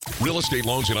Real estate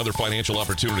loans and other financial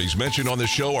opportunities mentioned on this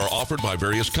show are offered by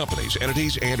various companies,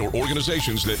 entities, and or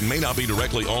organizations that may not be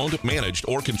directly owned, managed,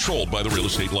 or controlled by the Real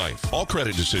Estate Life. All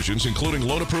credit decisions, including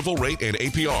loan approval rate and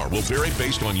APR, will vary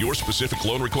based on your specific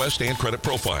loan request and credit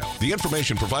profile. The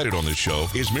information provided on this show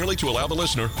is merely to allow the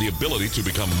listener the ability to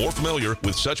become more familiar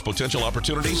with such potential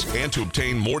opportunities and to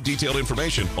obtain more detailed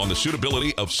information on the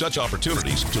suitability of such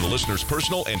opportunities to the listener's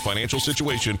personal and financial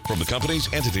situation from the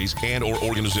companies, entities, and or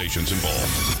organizations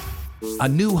involved. A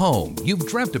new home you've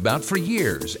dreamt about for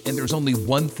years, and there's only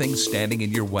one thing standing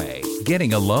in your way: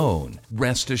 getting a loan.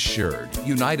 Rest assured,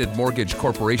 United Mortgage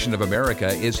Corporation of America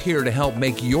is here to help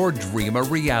make your dream a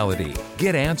reality.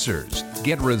 Get answers,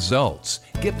 get results,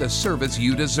 get the service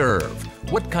you deserve.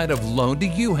 What kind of loan do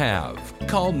you have?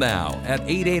 Call now at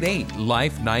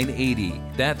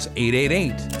 888-LIFE-980. That's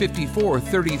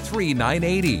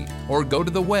 888-5433-980. Or go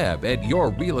to the web at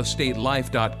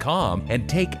yourrealestatelife.com and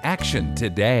take action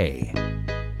today.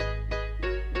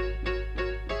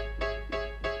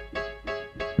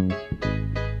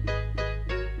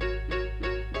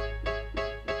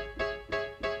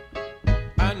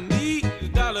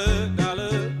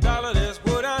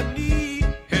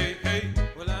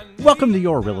 Welcome to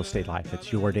Your Real Estate Life.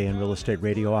 It's your day in real estate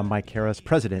radio. I'm Mike Harris,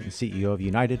 President and CEO of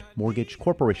United Mortgage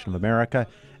Corporation of America.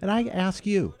 And I ask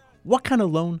you, what kind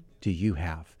of loan do you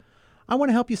have? I want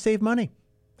to help you save money.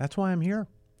 That's why I'm here.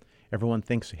 Everyone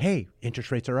thinks, hey,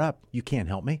 interest rates are up. You can't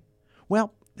help me.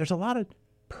 Well, there's a lot of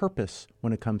purpose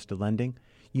when it comes to lending.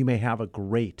 You may have a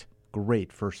great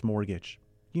first mortgage.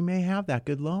 You may have that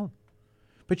good loan.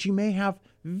 But you may have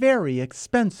very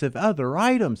expensive other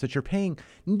items that you're paying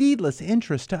needless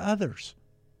interest to others.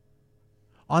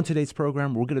 On today's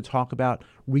program, we're going to talk about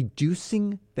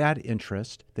reducing that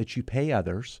interest that you pay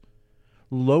others,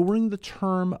 lowering the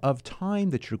term of time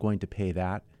that you're going to pay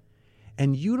that,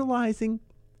 and utilizing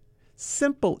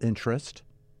simple interest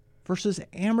versus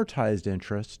amortized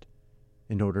interest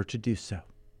in order to do so.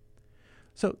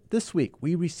 So this week,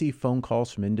 we received phone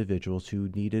calls from individuals who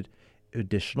needed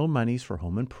additional monies for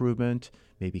home improvement,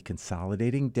 maybe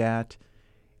consolidating debt.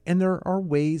 And there are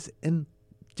ways in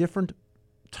different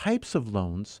types of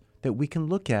loans that we can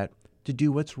look at to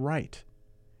do what's right.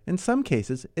 In some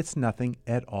cases, it's nothing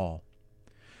at all.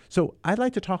 So I'd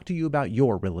like to talk to you about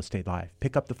your real estate life.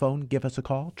 Pick up the phone, give us a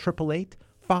call,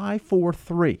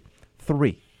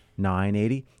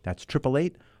 888-543-3980. That's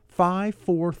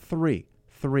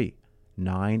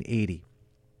 888-543-3980.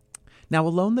 Now, a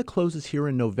loan that closes here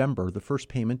in November, the first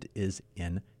payment is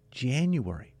in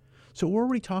January. So we're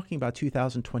already talking about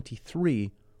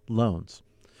 2023 loans.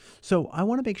 So I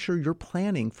want to make sure your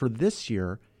planning for this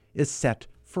year is set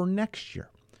for next year.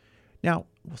 Now,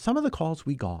 some of the calls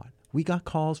we got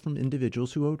calls from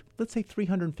individuals who owed, let's say,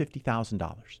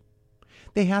 $350,000.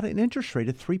 They had an interest rate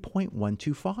of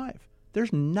 3.125.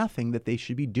 There's nothing that they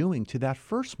should be doing to that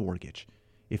first mortgage.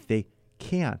 If they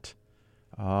can't,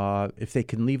 if they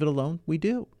can leave it alone, we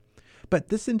do. But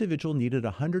this individual needed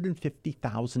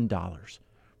 $150,000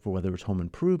 for whether it was home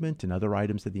improvement and other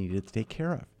items that they needed to take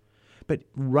care of. But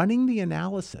running the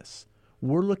analysis,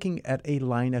 we're looking at a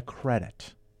line of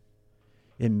credit.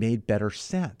 It made better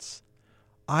sense.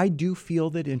 I do feel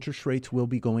that interest rates will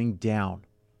be going down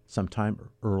sometime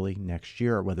early next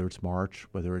year, whether it's March,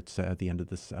 whether it's at the end of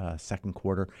this second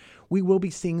quarter. We will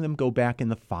be seeing them go back in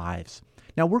the fives.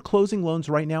 Now, we're closing loans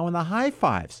right now in the high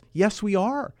fives. Yes, we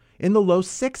are. In the low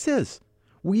sixes.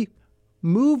 We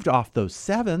moved off those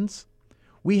sevens.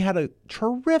 We had a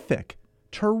terrific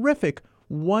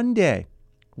one day.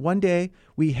 One day,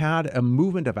 we had a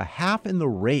movement of a half in the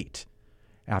rate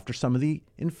after some of the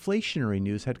inflationary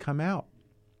news had come out.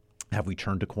 Have we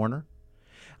turned a corner?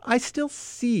 I still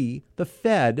see the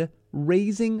Fed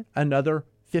raising another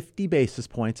 50 basis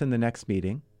points in the next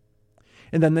meeting.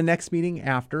 And then the next meeting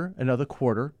after, another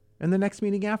quarter. And the next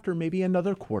meeting after, maybe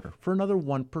another quarter for another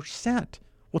 1%.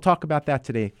 We'll talk about that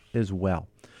today as well.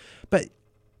 But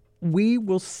we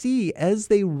will see as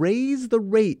they raise the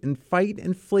rate and fight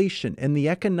inflation and the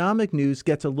economic news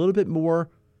gets a little bit more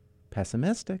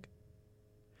pessimistic,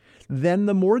 then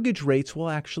the mortgage rates will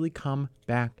actually come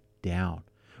back down.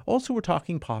 Also, we're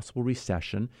talking possible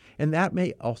recession, and that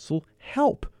may also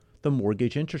help the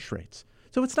mortgage interest rates.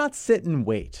 So it's not sit and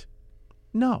wait.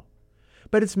 No.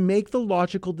 But it's make the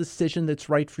logical decision that's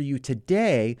right for you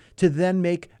today to then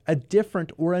make a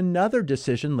different or another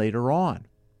decision later on.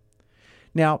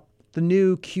 Now, the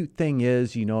new cute thing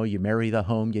is, you marry the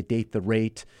home, you date the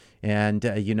rate, and,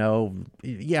 you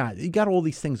got all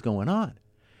these things going on.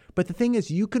 But the thing is,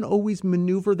 you can always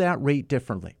maneuver that rate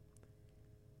differently.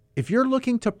 If you're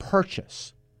looking to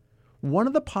purchase, one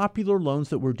of the popular loans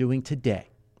that we're doing today,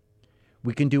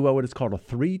 We can do what is called a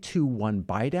 3-2-1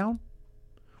 buy down.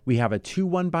 We have a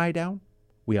 2-1 buy down.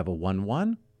 We have a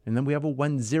 1-1, and then we have a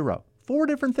 1-0. 4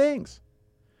 different things.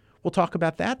 We'll talk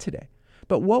about that today.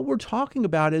 But what we're talking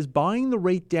about is buying the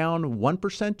rate down 1%,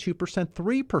 2%,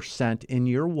 3% in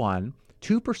year 1,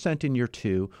 2% in year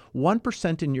 2,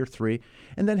 1% in year 3,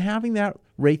 and then having that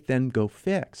rate then go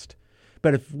fixed.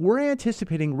 But if we're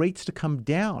anticipating rates to come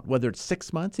down, whether it's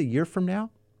 6 months, a year from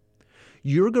now,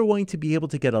 you're going to be able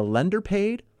to get a lender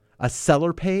paid, a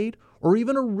seller paid, or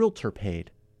even a realtor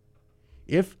paid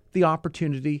if the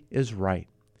opportunity is right.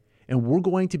 And we're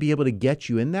going to be able to get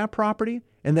you in that property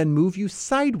and then move you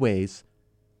sideways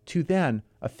to then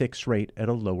a fixed rate at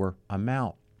a lower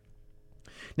amount.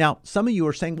 Now, some of you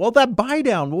are saying, well, that buy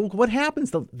down, well, what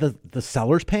happens? The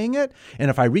seller's paying it? And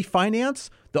if I refinance,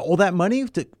 all that money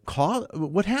to cost,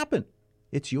 what happened?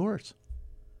 It's yours.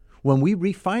 When we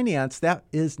refinance, that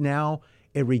is now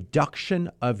a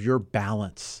reduction of your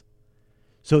balance.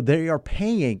 So they are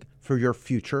paying for your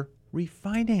future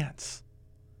refinance.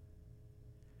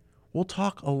 We'll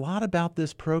talk a lot about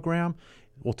this program.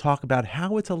 We'll talk about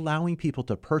how it's allowing people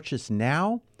to purchase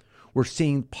now. We're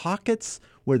seeing pockets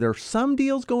where there are some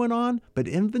deals going on, but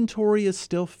inventory is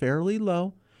still fairly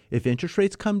low. If interest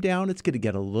rates come down, it's going to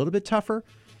get a little bit tougher,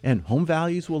 and home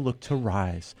values will look to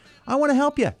rise. I want to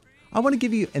help you. I want to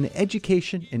give you an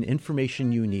education and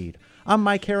information you need. I'm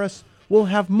Mike Harris. We'll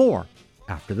have more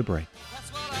after the break.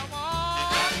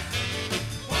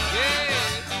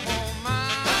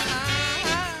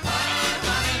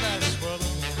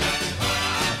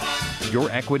 Your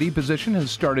equity position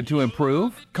has started to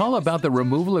improve? Call about the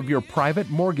removal of your private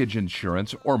mortgage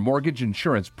insurance or mortgage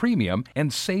insurance premium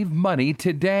and save money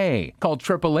today. Call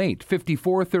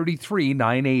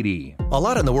 888-5433-980. A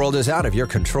lot in the world is out of your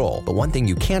control, but one thing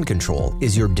you can control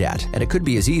is your debt. And it could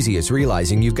be as easy as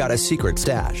realizing you've got a secret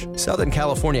stash. Southern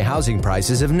California housing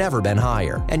prices have never been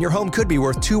higher, and your home could be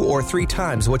worth 2 or 3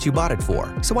 times what you bought it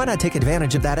for. So why not take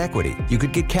advantage of that equity? You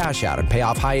could get cash out and pay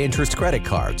off high-interest credit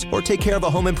cards, or take care of a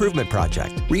home improvement project.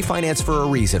 Refinance for a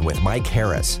reason with Mike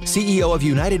Harris, CEO of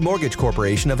United Mortgage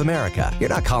Corporation of America. You're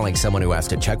not calling someone who has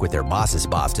to check with their boss's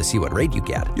boss to see what rate you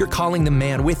get. You're calling the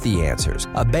man with the answers,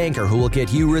 a banker who will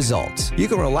get you results. You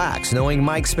can relax knowing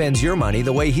Mike spends your money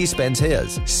the way he spends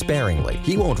his, sparingly.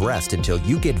 He won't rest until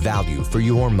you get value for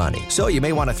your money. So you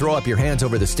may want to throw up your hands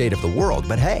over the state of the world,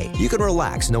 but hey, you can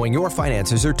relax knowing your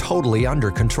finances are totally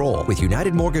under control with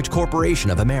United Mortgage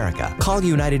Corporation of America. Call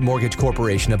United Mortgage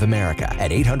Corporation of America at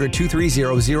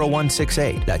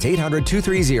 800-230-0168. That's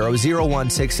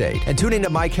 800-230-0168. And tune in to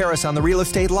Mike Harris on The Real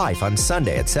Estate Life on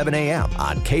Sunday at 7 a.m.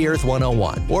 on K-Earth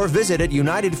 101. Or visit at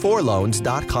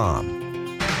UnitedForLoans.com.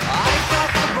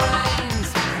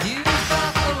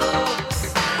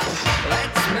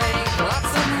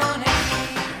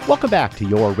 Welcome back to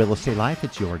Your Real Estate Life.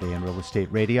 It's your day in real estate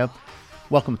radio.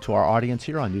 Welcome to our audience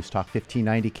here on News Talk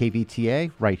 1590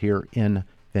 KVTA right here in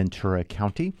Ventura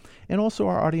County, and also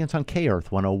our audience on K-Earth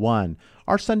 101.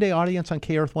 Our Sunday audience on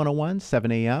K-Earth 101,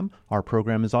 7 a.m. Our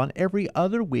program is on every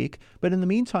other week, but in the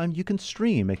meantime, you can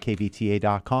stream at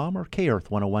kvta.com or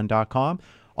kearth101.com.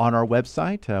 On our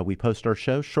website, we post our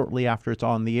show shortly after it's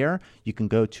on the air. You can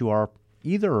go to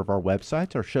either of our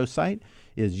websites. Our show site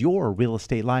is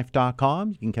yourrealestatelife.com.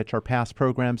 You can catch our past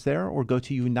programs there, or go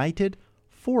to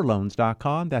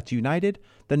unitedforloans.com. That's United,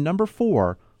 the number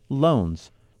 4,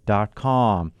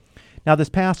 loans.com. Now, this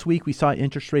past week, we saw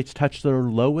interest rates touch their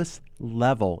lowest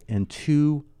level in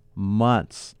 2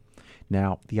 months.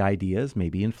 Now, the idea is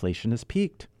maybe inflation has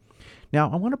peaked.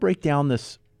 Now, I want to break down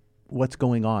what's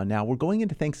going on. Now, we're going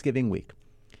into Thanksgiving week,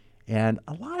 and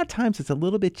a lot of times it's a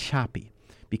little bit choppy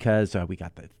because we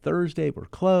got the Thursday, we're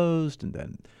closed, and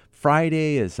then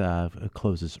Friday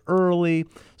closes early.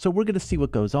 So we're going to see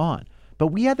what goes on. But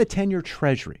we have the 10-year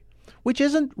Treasury, which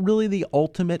isn't really the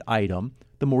ultimate item.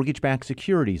 The mortgage-backed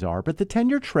securities are, but the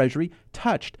 10-year Treasury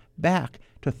touched back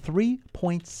to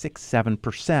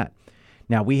 3.67%.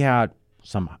 Now, we had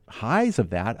some highs of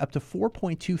that up to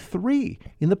 4.23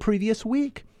 in the previous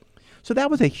week. So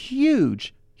that was a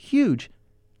huge, huge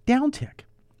downtick.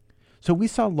 So we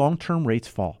saw long-term rates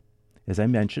fall, as I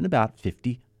mentioned, about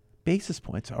 50 basis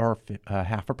points or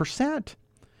 0.5%.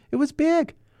 It was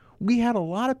big. We had a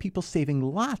lot of people saving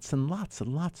lots and lots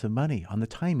and lots of money on the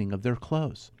timing of their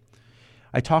close.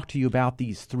 I talked to you about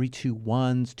these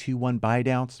 3-2-1s, 2-1 buy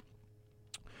downs.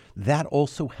 That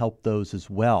also helped those as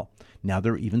well. Now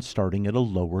they're even starting at a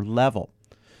lower level.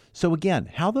 So again,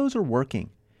 how those are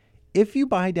working. If you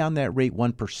buy down that rate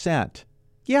 1%,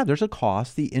 yeah, there's a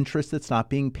cost, the interest that's not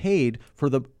being paid for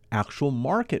the actual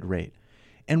market rate.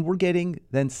 And we're getting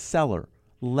then seller,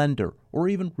 lender, or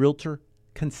even realtor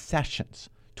concessions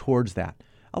towards that.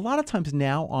 A lot of times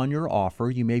now on your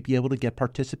offer, you may be able to get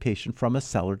participation from a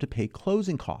seller to pay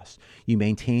closing costs. You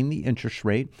maintain the interest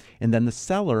rate, and then the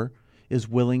seller is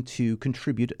willing to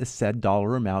contribute a said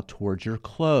dollar amount towards your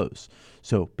close.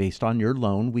 So based on your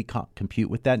loan, we compute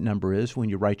what that number is. When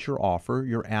you write your offer,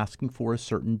 you're asking for a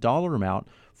certain dollar amount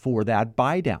for that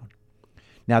buy down.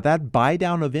 Now that buy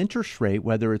down of interest rate,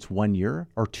 whether it's 1 year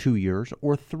or 2 years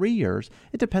or 3 years,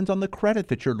 it depends on the credit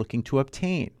that you're looking to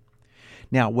obtain.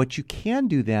 Now, what you can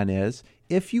do then is,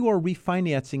 if you are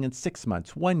refinancing in 6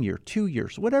 months, 1 year, 2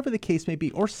 years, whatever the case may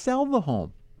be, or sell the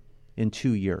home in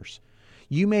 2 years,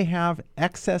 you may have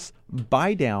excess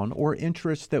buy down or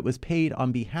interest that was paid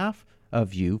on behalf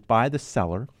of you by the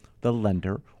seller, the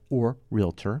lender, or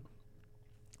realtor,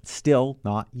 still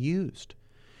not used.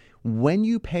 When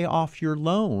you pay off your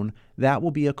loan, that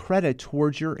will be a credit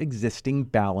towards your existing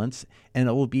balance, and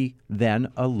it will be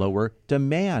then a lower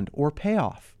demand or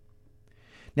payoff.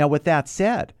 Now, with that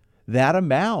said, that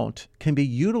amount can be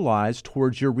utilized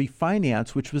towards your refinance,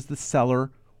 which was the seller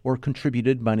or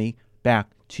contributed money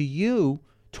back to you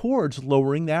towards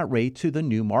lowering that rate to the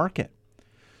new market.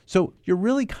 So you're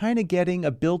really kind of getting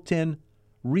a built-in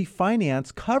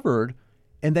refinance covered,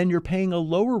 and then you're paying a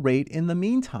lower rate in the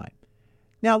meantime.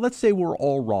 Now, let's say we're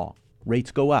all wrong.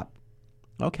 Rates go up.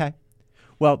 Okay.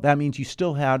 Well, that means you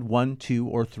still had 1, 2,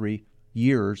 or 3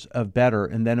 years of better,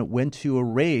 and then it went to a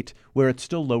rate where it's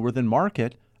still lower than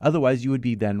market. Otherwise, you would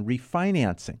be then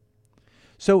refinancing.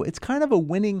 So it's kind of a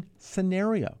winning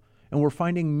scenario. And we're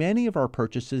finding many of our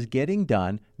purchases getting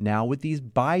done now with these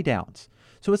buy downs.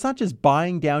 So it's not just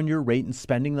buying down your rate and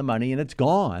spending the money and it's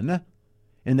gone.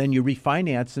 And then you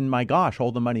refinance and my gosh,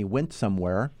 all the money went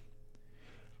somewhere.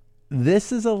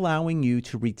 This is allowing you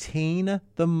to retain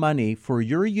the money for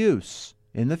your use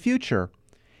in the future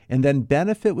and then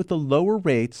benefit with the lower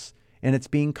rates, and it's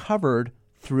being covered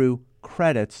through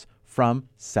credits from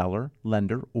seller,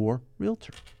 lender, or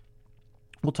realtor.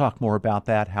 We'll talk more about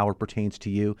that, how it pertains to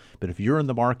you. But if you're in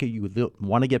the market, you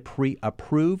want to get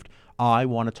pre-approved, I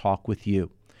want to talk with you.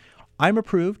 I'm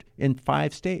approved in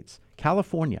 5 states: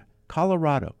 California,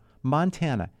 Colorado,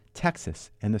 Montana, Texas,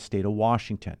 and the state of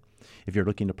Washington. If you're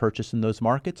looking to purchase in those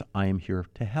markets, I am here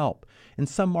to help. In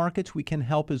some markets, we can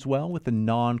help as well with a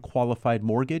non-qualified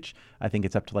mortgage. I think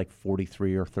it's up to like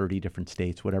 43 or 30 different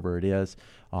states, whatever it is.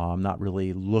 I'm not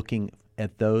really looking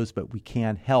at those, but we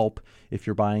can help if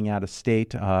you're buying out of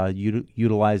state,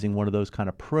 utilizing one of those kind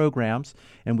of programs,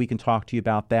 and we can talk to you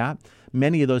about that.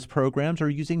 Many of those programs are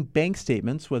using bank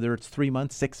statements, whether it's 3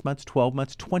 months, 6 months, 12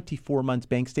 months, 24 months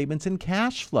bank statements and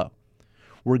cash flow.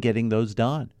 We're getting those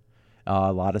done.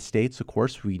 A lot of states, of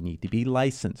course, we need to be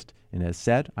licensed. And as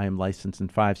said, I am licensed in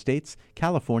 5 states: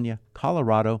 California,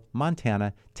 Colorado,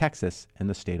 Montana, Texas, and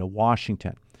the state of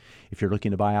Washington. If you're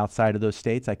looking to buy outside of those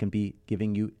states, I can be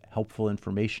giving you helpful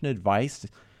information, advice,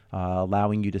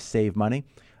 allowing you to save money.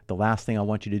 The last thing I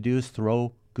want you to do is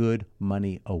throw good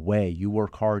money away. You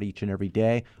work hard each and every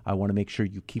day. I want to make sure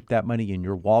you keep that money in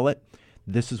your wallet.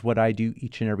 This is what I do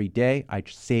each and every day. I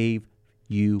save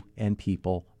you and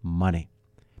people money.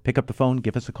 Pick up the phone,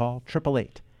 give us a call,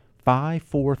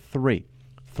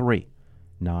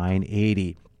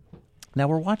 888-543-3980. Now,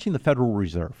 we're watching the Federal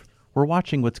Reserve. We're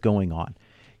watching what's going on.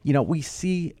 You know, we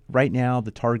see right now the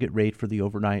target rate for the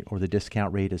overnight or the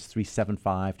discount rate is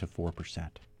 3.75 to 4%.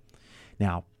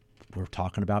 Now, we're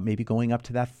talking about maybe going up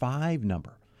to that 5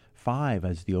 number. 5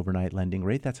 as the overnight lending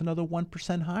rate. That's another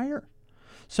 1% higher.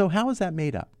 So how is that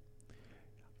made up?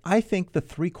 I think the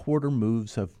 3/4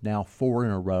 moves of now 4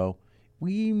 in a row,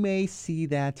 we may see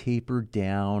that taper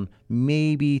down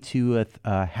maybe to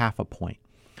a half a point.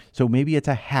 So maybe it's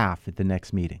a half at the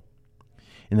next meeting.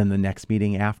 And then the next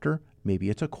meeting after, maybe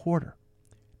it's a quarter.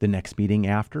 The next meeting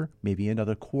after, maybe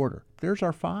another quarter. There's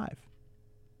our 5.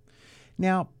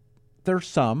 Now, there's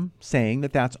some saying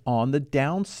that that's on the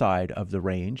downside of the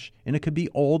range, and it could be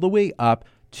all the way up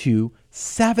to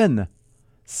 7.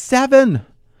 7!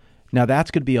 Now, that's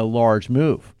going to be a large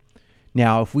move.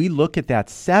 Now, if we look at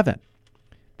that 7,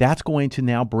 that's going to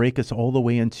now break us all the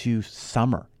way into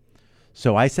summer.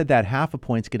 So I said that half a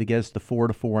point is going to get us the 4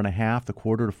 to 4.5, the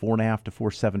quarter to 4.5 to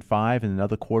 4.75, and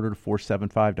another quarter to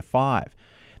 4.75 to 5.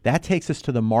 That takes us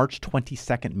to the March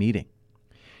 22nd meeting.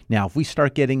 Now, if we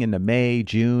start getting into May,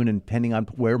 June, and depending on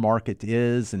where market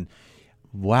is, and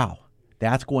wow,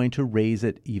 that's going to raise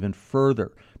it even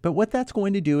further. But what that's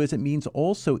going to do is it means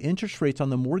also interest rates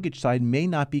on the mortgage side may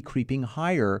not be creeping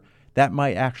higher. That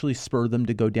might actually spur them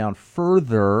to go down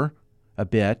further a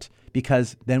bit,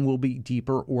 because then we'll be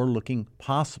deeper or looking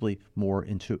possibly more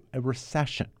into a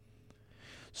recession.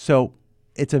 So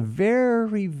it's a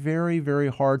very, very, very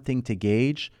hard thing to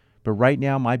gauge. But right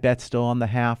now, my bet's still on the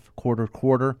half,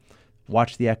 quarter.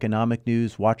 Watch the economic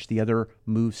news, watch the other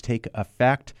moves take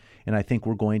effect, and I think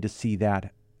we're going to see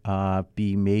that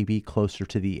be maybe closer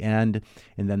to the end,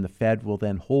 and then the Fed will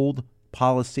then hold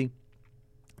policy,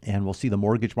 and we'll see the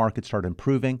mortgage market start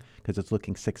improving because it's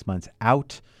looking 6 months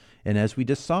out. And as we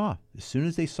just saw, as soon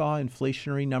as they saw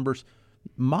inflationary numbers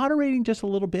moderating just a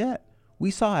little bit, we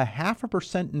saw a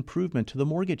 0.5% improvement to the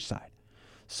mortgage side.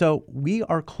 So we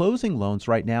are closing loans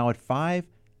right now at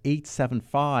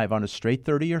 5.875 on a straight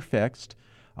 30-year fixed,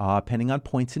 depending on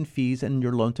points and fees and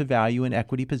your loan to value and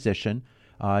equity position.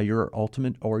 Your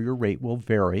ultimate or your rate will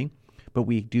vary, but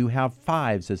we do have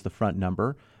fives as the front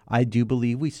number. I do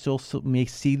believe we still may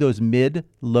see those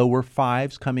mid-lower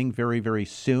fives coming very, very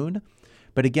soon.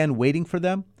 But again, waiting for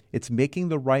them, it's making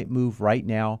the right move right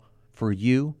now for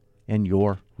you and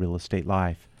your real estate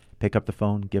life. Pick up the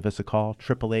phone, give us a call,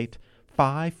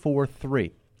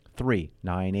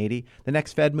 888-543-3980. The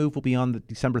next Fed move will be on the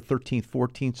December 13th,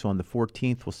 14th. So on the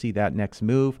 14th, we'll see that next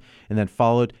move. And then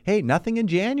followed, nothing in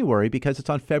January because it's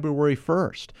on February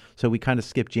 1st. So we kind of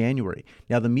skip January.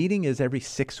 Now, the meeting is every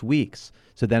 6 weeks.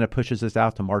 So then it pushes us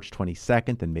out to March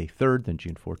 22nd, then May 3rd, then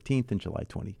June 14th, then July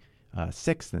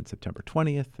 26th, then September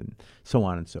 20th, and so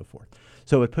on and so forth.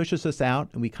 So it pushes us out,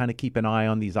 and we kind of keep an eye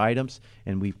on these items,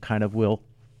 and we kind of will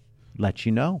let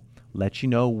you know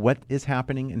what is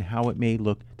happening and how it may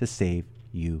look to save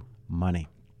you money.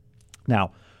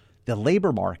 Now, the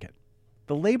labor market.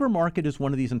 The labor market is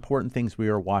one of these important things we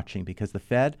are watching because the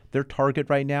Fed, their target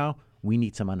right now, we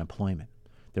need some unemployment.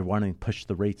 They're wanting to push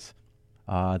the rates,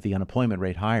 the unemployment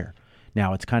rate higher.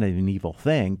 Now, it's kind of an evil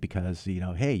thing because, you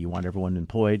want everyone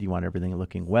employed, you want everything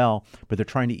looking well, but they're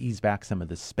trying to ease back some of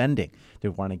the spending. They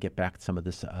want to get back some of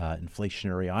this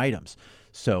inflationary items.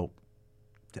 So,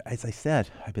 as I said,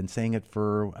 I've been saying it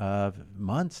for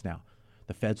months now.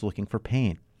 The Fed's looking for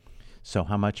pain. So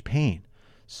how much pain?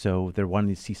 So they're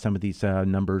wanting to see some of these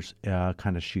numbers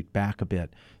kind of shoot back a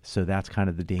bit. So that's kind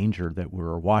of the danger that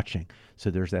we're watching.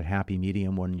 So there's that happy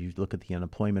medium when you look at the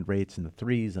unemployment rates in the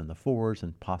 3s and the 4s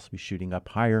and possibly shooting up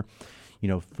higher.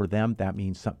 For them, that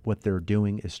means what they're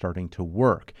doing is starting to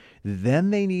work. Then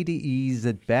they need to ease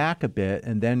it back a bit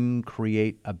and then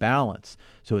create a balance.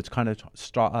 So it's kind of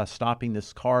stopping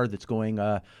this car that's going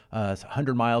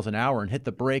 100 miles an hour and hit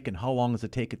the brake, and how long does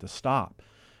it take it to stop?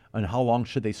 And how long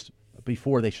should they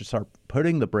before they should start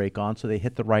putting the brake on so they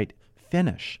hit the right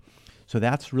finish? So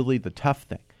that's really the tough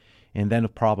thing. And then the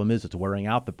problem is it's wearing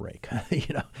out the brake.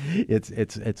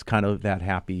 It's kind of that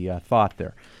happy thought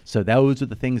there. So those are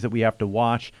the things that we have to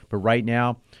watch. But right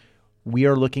now, we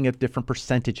are looking at different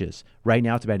percentages. Right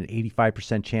now, it's about an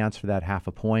 85% chance for that half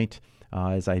a point,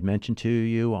 as I mentioned to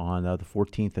you on the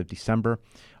 14th of December.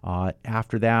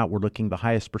 After that, we're looking, the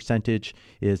highest percentage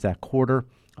is that quarter.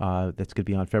 That's going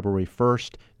to be on February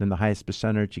 1st. Then the highest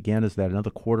percentage, again, is that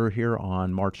another quarter here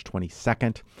on March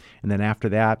 22nd. And then after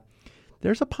that,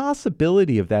 there's a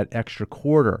possibility of that extra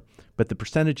quarter, but the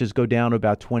percentages go down to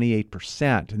about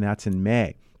 28%, and that's in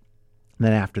May. And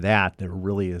then after that, there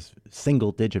really is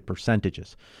single-digit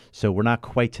percentages. So we're not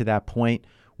quite to that point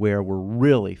where we're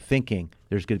really thinking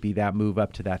there's going to be that move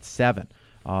up to that 7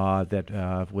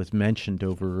 that was mentioned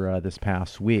over this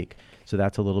past week. So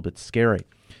that's a little bit scary.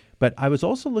 But I was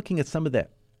also looking at some of the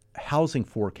housing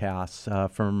forecasts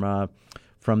from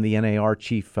the NAR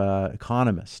chief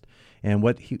economist. And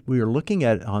what we were looking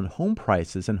at on home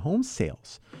prices and home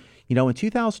sales. In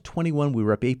 2021, we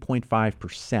were up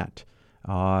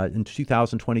 8.5%. In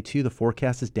 2022, the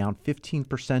forecast is down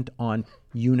 15% on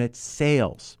unit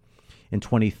sales. In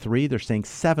 23, they're saying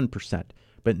 7%.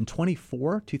 But in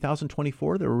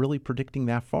 2024, they were really predicting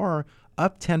that far,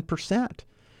 up 10%.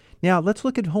 Now, let's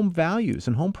look at home values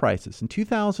and home prices. In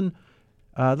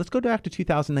let's go back to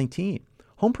 2019.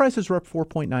 Home prices were up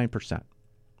 4.9%.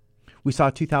 We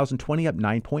saw 2020 up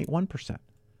 9.1%.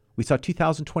 We saw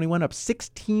 2021 up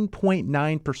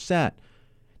 16.9%.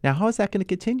 Now, how is that going to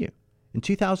continue? In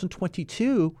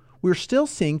 2022, we're still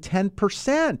seeing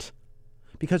 10%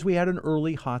 because we had an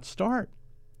early hot start.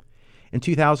 In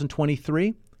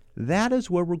 2023, that is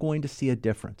where we're going to see a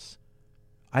difference.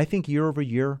 I think year over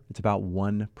year, it's about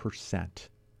 1%.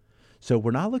 So we're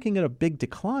not looking at a big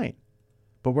decline,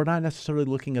 but we're not necessarily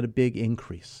looking at a big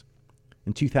increase.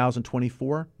 In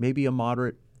 2024, maybe a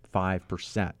moderate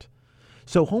 5%.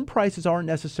 So home prices aren't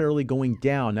necessarily going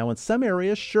down. Now, in some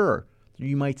areas, sure,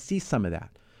 you might see some of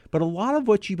that. But a lot of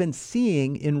what you've been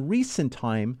seeing in recent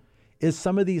time is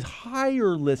some of these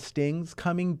higher listings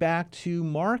coming back to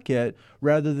market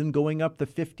rather than going up the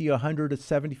 50, 100 to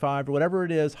 75 or whatever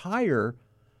it is higher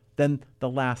than the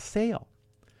last sale.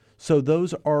 So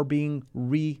those are being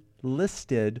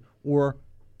relisted or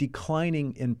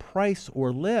declining in price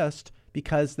or list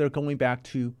because they're going back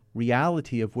to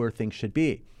reality of where things should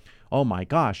be. Oh my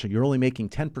gosh, you're only making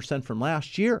 10% from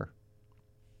last year.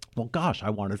 Well, gosh,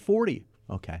 I wanted 40.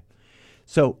 Okay.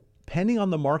 So depending on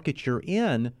the market you're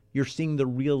in, you're seeing the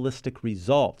realistic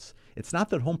results. It's not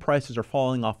that home prices are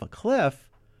falling off a cliff.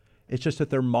 It's just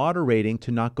that they're moderating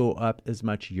to not go up as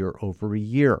much year over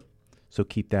year. So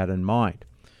keep that in mind.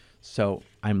 So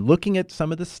I'm looking at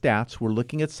some of the stats. We're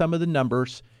looking at some of the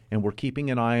numbers, and we're keeping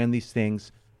an eye on these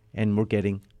things, and we're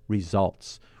getting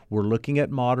results. We're looking at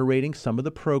moderating some of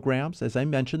the programs. As I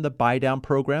mentioned, the buy-down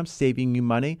program, saving you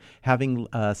money, having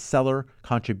seller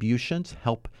contributions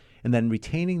help, and then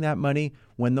retaining that money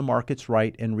when the market's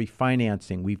right and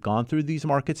refinancing. We've gone through these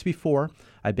markets before.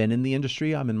 I've been in the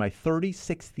industry. I'm in my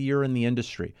 36th year in the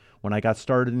industry. When I got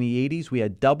started in the 80s, we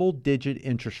had double-digit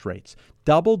interest rates.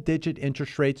 Double-digit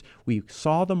interest rates. We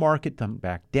saw the market come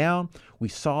back down. We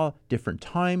saw different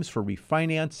times for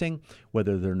refinancing,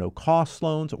 whether there are no-cost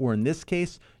loans, or in this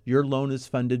case, your loan is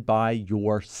funded by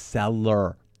your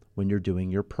seller when you're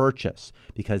doing your purchase,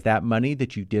 because that money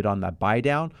that you did on that buy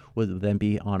down will then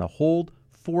be on a hold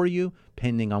for you.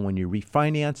 Depending on when you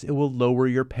refinance, it will lower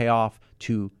your payoff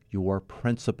to your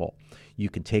principal. You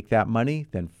can take that money,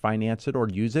 then finance it or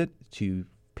use it to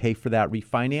pay for that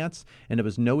refinance, and it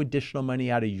was no additional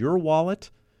money out of your wallet,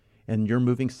 and you're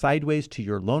moving sideways to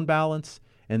your loan balance,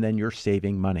 and then you're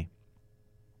saving money.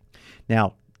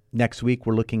 Now, next week,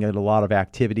 we're looking at a lot of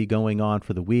activity going on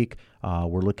for the week.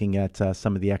 We're looking at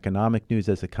some of the economic news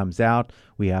as it comes out.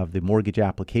 We have the mortgage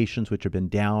applications, which have been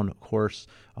down, of course,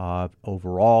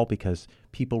 overall, because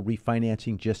people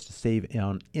refinancing just to save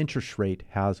on interest rate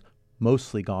has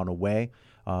mostly gone away.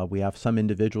 We have some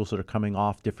individuals that are coming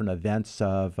off different events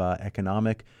of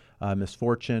economic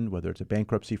misfortune, whether it's a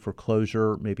bankruptcy,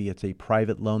 foreclosure, maybe it's a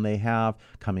private loan they have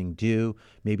coming due,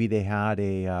 maybe they had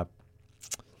a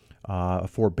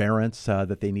forbearance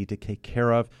that they need to take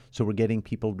care of. So we're getting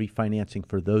people refinancing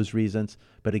for those reasons.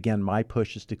 But again, my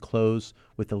push is to close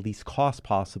with the least cost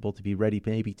possible to be ready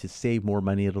maybe to save more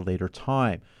money at a later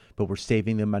time. But we're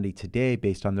saving them money today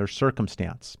based on their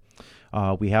circumstance.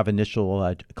 We have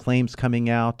initial claims coming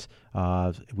out.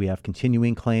 We have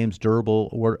continuing claims, durable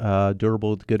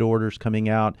good orders coming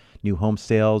out, new home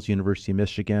sales, University of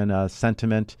Michigan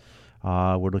sentiment.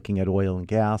 We're looking at oil and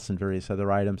gas and various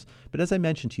other items. But as I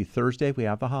mentioned to you, Thursday we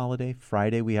have the holiday.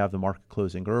 Friday we have the market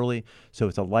closing early. So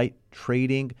it's a light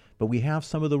trading, but we have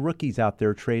some of the rookies out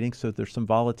there trading. So there's some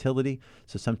volatility.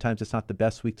 So sometimes it's not the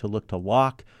best week to look to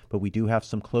lock, but we do have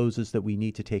some closes that we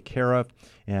need to take care of.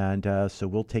 And so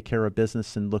we'll take care of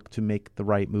business and look to make the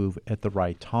right move at the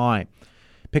right time.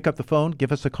 Pick up the phone,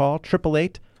 give us a call,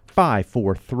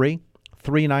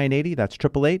 888-543-3980. That's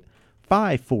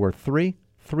 888-543-3980.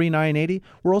 3980.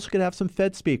 We're also going to have some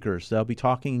Fed speakers. They'll be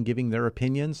talking and giving their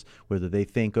opinions, whether they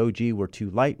think, oh, gee, we're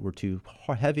too light, we're too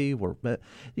heavy.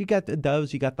 You got the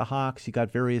doves, you got the hawks, you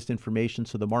got various information.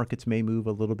 So the markets may move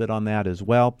a little bit on that as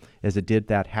well, as it did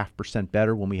that 0.5%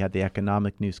 better when we had the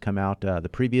economic news come out the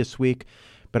previous week.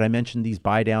 But I mentioned these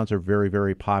buy downs are very,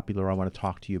 very popular. I want to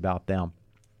talk to you about them.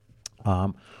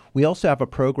 We also have a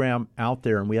program out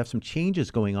there, and we have some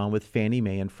changes going on with Fannie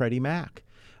Mae and Freddie Mac.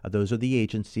 Those are the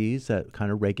agencies that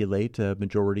kind of regulate a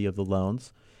majority of the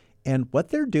loans. And what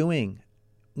they're doing,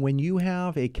 when you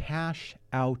have a cash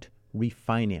out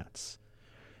refinance,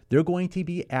 they're going to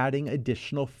be adding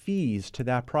additional fees to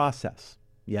that process.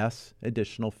 Yes,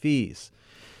 additional fees.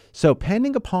 So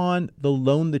depending upon the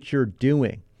loan that you're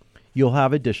doing, you'll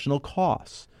have additional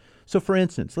costs. So for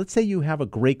instance, let's say you have a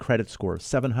great credit score of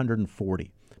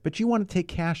 740, but you want to take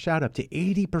cash out up to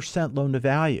 80% loan to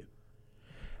value.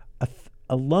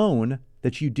 A loan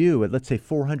that you do at, let's say,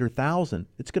 $400,000,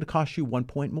 it's going to cost you 1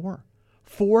 point more,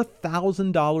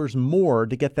 $4,000 more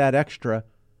to get that extra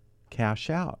cash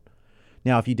out.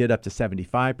 Now, if you did up to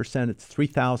 75%, it's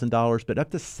 $3,000, but up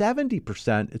to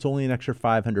 70%, it's only an extra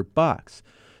 $500.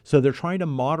 So they're trying to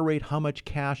moderate how much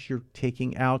cash you're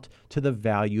taking out to the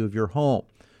value of your home.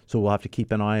 So we'll have to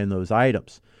keep an eye on those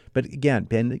items. But again,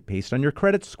 based on your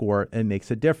credit score, it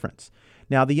makes a difference.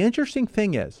 Now, the interesting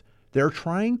thing is they're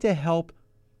trying to help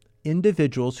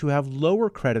individuals who have lower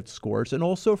credit scores and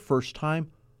also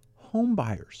first-time home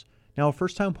buyers. Now, a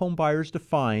first-time home buyer is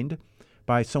defined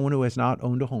by someone who has not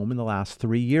owned a home in the last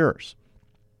 3 years.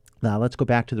 Now, let's go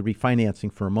back to the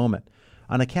refinancing for a moment.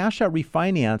 On a cash-out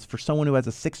refinance for someone who has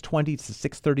a 620 to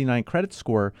 639 credit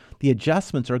score, the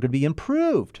adjustments are going to be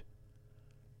improved.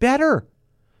 Better.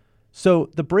 So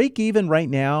the break-even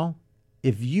right now,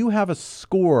 if you have a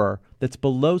score that's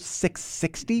below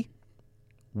 660,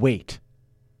 wait.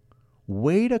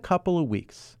 wait a couple of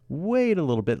weeks, wait a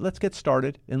little bit. Let's get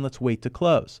started and let's wait to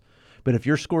close. But if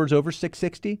your score is over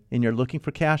 660 and you're looking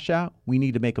for cash out, we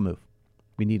need to make a move.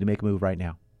 We need to make a move right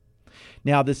now.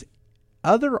 Now, this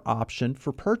other option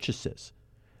for purchases,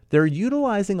 they're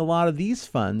utilizing a lot of these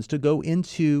funds to go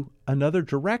into another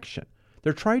direction.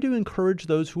 They're trying to encourage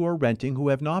those who are renting, who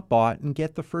have not bought, and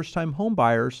get the first-time home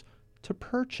buyers to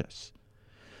purchase.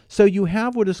 So you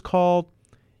have what is called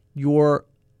your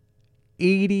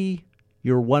 80,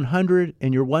 your 100,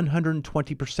 and your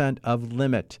 120% of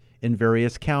limit in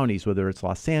various counties, whether it's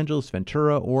Los Angeles,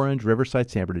 Ventura, Orange, Riverside,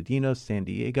 San Bernardino, San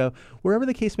Diego, wherever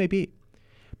the case may be.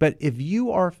 But if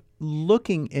you are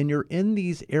looking and you're in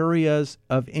these areas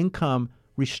of income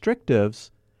restrictives,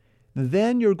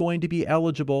 then you're going to be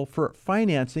eligible for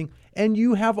financing, and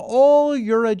you have all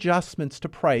your adjustments to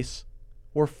price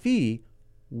or fee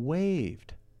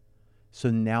waived. So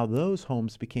now those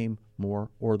homes became more,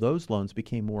 or those loans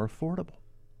became more affordable.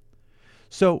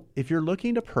 So if you're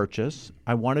looking to purchase,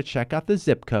 I want to check out the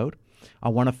zip code. I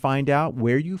want to find out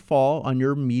where you fall on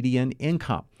your median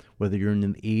income, whether you're in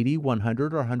an 80,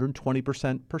 100, or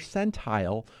 120%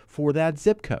 percentile for that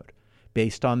zip code.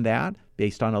 Based on that,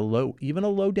 based on even a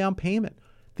low down payment,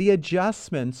 the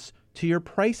adjustments to your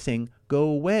pricing go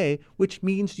away, which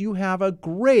means you have a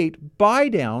great buy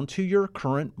down to your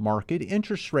current market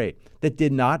interest rate that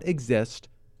did not exist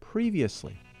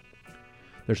previously.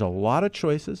 There's a lot of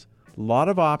choices, a lot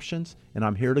of options, and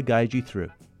I'm here to guide you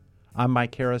through. I'm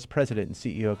Mike Harris, President and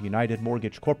CEO of United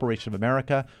Mortgage Corporation of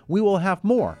America. We will have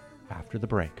more after the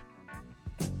break.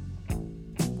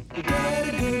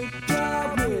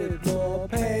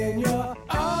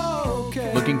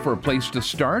 Looking for a place to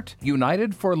start?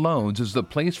 United for Loans is the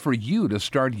place for you to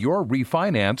start your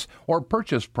refinance or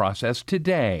purchase process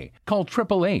today. Call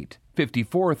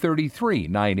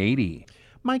 888-5433-980.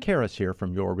 Mike Harris here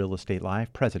from Your Real Estate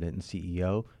Life, President and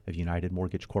CEO of United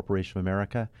Mortgage Corporation of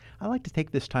America. I'd like to take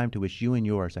this time to wish you and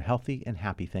yours a healthy and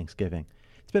happy Thanksgiving.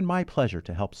 It's been my pleasure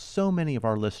to help so many of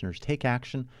our listeners take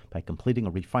action by completing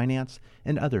a refinance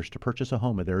and others to purchase a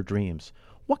home of their dreams.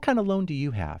 What kind of loan do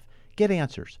you have? Get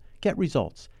answers, get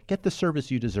results, get the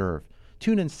service you deserve.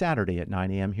 Tune in Saturday at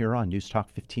 9 a.m. here on News Talk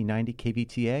 1590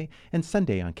 KVTA and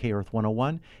Sunday on K-Earth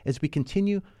 101 as we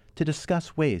continue to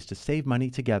discuss ways to save money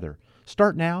together.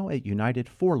 Start now at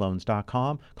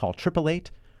UnitedForLoans.com. Call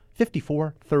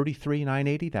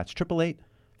 888-5433-980. That's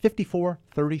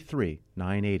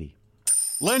 888-5433-980.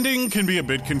 Lending can be a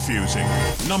bit confusing.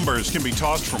 Numbers can be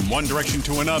tossed from one direction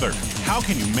to another. How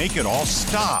can you make it all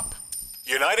stop?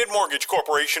 United Mortgage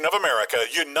Corporation of America,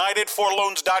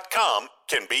 UnitedForLoans.com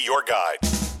can be your guide.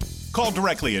 Call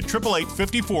directly at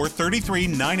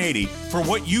 888-5433-980 for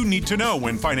what you need to know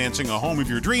when financing a home of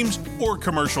your dreams or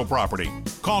commercial property.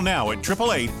 Call now at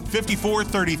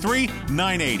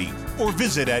 888-5433-980 or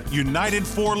visit at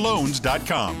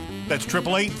UnitedForLoans.com. That's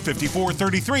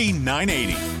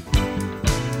 888-5433-980.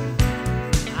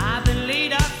 I've been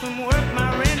laid out from work,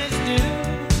 my rent is due.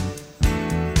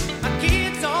 My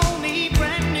kids all need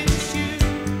brand new shoes.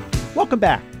 Welcome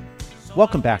back.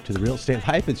 Welcome back to the Real Estate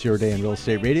Life. It's your day in real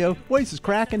estate radio. Voice is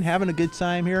cracking, having a good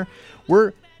time here.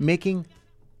 We're making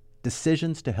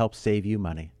decisions to help save you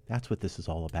money. That's what this is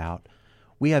all about.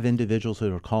 We have individuals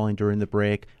who are calling during the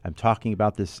break. I'm talking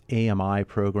about this AMI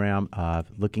program,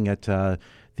 looking at the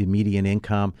median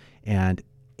income, and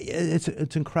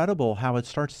it's incredible how it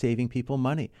starts saving people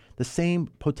money. The same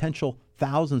potential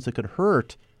thousands that could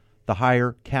hurt the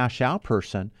higher cash out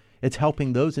person, it's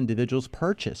helping those individuals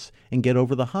purchase and get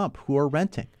over the hump who are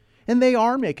renting. And they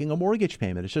are making a mortgage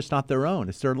payment. It's just not their own.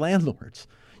 It's their landlord's.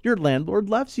 Your landlord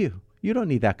loves you. You don't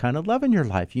need that kind of love in your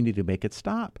life. You need to make it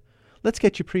stop. Let's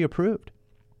get you pre-approved.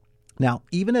 Now,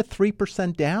 even at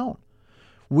 3% down,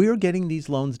 we're getting these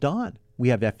loans done. We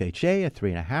have FHA at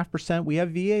 3.5%. We have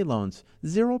VA loans,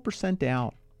 0%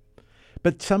 down.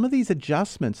 But some of these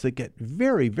adjustments that get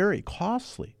very, very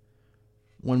costly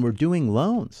when we're doing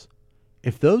loans,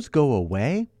 if those go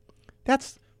away,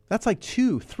 that's like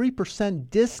 2-3%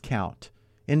 discount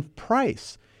in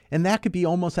price. And that could be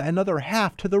almost another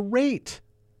half to the rate.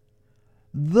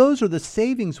 Those are the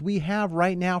savings we have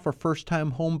right now for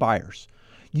first-time home buyers.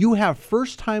 You have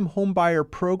first-time home buyer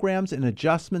programs and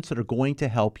adjustments that are going to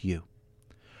help you.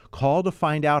 Call to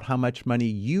find out how much money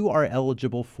you are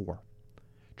eligible for.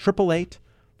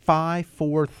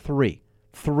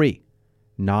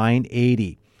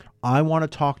 888-543-3980. I want to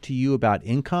talk to you about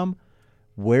income,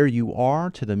 where you are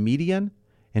to the median,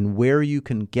 and where you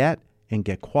can get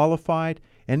qualified.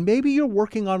 And maybe you're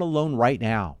working on a loan right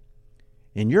now,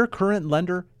 and your current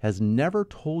lender has never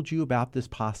told you about this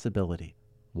possibility.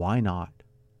 Why not?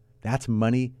 That's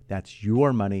money, that's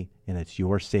your money, and it's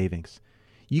your savings.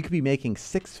 You could be making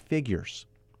 6 figures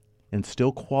and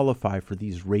still qualify for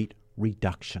these rate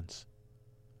reductions.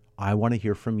 I want to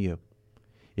hear from you.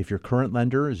 If your current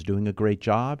lender is doing a great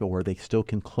job or they still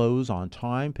can close on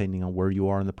time, depending on where you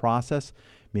are in the process,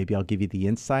 maybe I'll give you the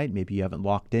insight. Maybe you haven't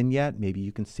locked in yet. Maybe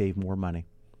you can save more money.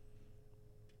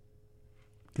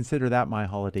 Consider that my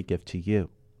holiday gift to you.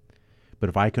 But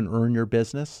if I can earn your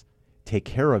business, take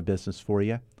care of business for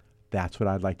you, that's what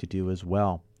I'd like to do as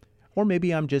well. Or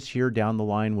maybe I'm just here down the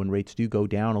line when rates do go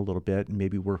down a little bit, and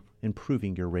maybe we're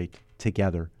improving your rate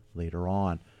together later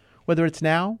on. Whether it's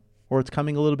now or it's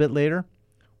coming a little bit later,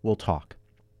 we'll talk.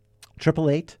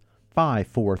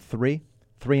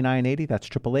 888-543-3980. That's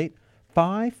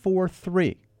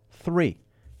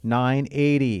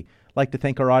 888-543-3980. I'd like to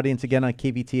thank our audience again on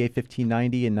KVTA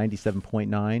 1590 and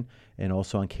 97.9 and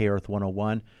also on KEarth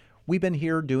 101. We've been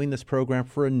here doing this program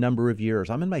for a number of years.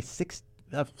 I'm in my 16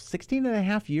 and a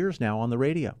half years now on the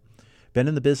radio. Been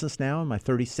in the business now in my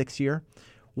 36th year.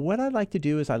 What I'd like to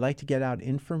do is I'd like to get out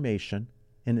information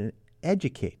and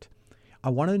educate. I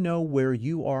want to know where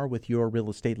you are with your real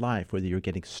estate life, whether you're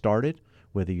getting started,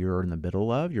 whether you're in the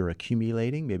middle of, you're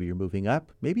accumulating, maybe you're moving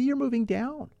up, maybe you're moving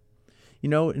down. You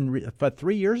know, but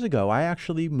 3 years ago, I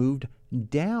actually moved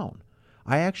down.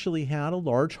 I actually had a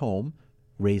large home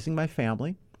raising my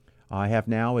family. I have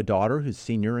now a daughter who's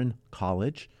senior in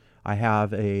college. I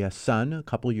have a son a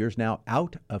couple years now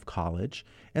out of college.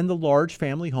 And the large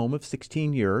family home of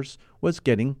 16 years was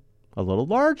getting a little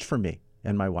large for me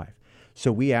and my wife.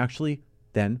 So we actually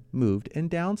then moved and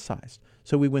downsized.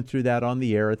 So we went through that on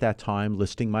the air at that time,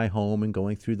 listing my home and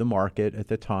going through the market at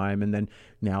the time, and then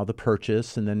now the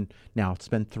purchase, and then now it's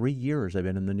been 3 years I've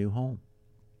been in the new home.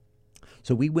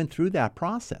 So we went through that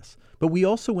process. But we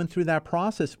also went through that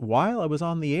process while I was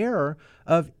on the air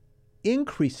of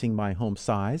increasing my home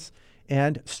size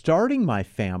and starting my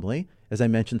family. As I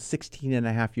mentioned, 16 and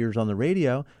a half years on the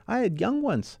radio. I had young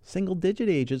ones, single-digit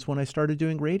ages when I started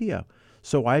doing radio.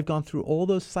 So I've gone through all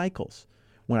those cycles.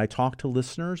 When I talk to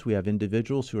listeners, we have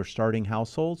individuals who are starting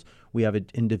households. We have an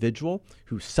individual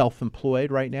who's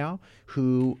self-employed right now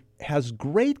who has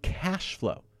great cash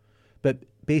flow. But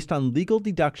based on legal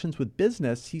deductions with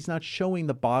business, he's not showing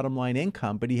the bottom line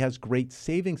income, but he has great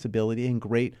savings ability and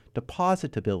great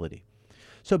deposit ability.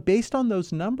 So based on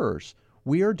those numbers,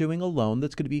 we are doing a loan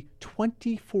that's going to be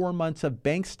 24 months of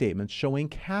bank statements showing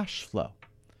cash flow.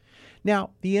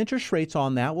 Now, the interest rates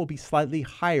on that will be slightly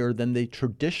higher than the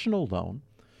traditional loan,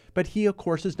 but he, of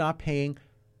course, is not paying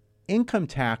income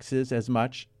taxes as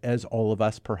much as all of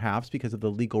us, perhaps, because of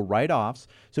the legal write-offs.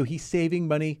 So he's saving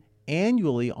money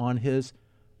annually on his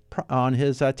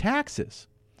taxes.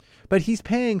 But he's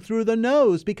paying through the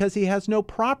nose because he has no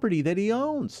property that he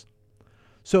owns.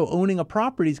 So owning a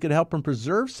property is going to help him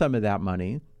preserve some of that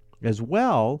money as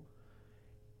well.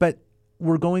 But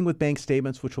we're going with bank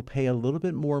statements, which will pay a little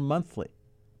bit more monthly.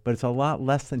 But it's a lot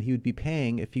less than he would be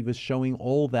paying if he was showing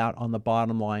all that on the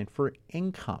bottom line for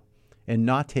income and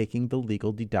not taking the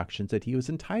legal deductions that he was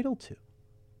entitled to.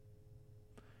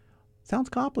 Sounds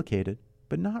complicated,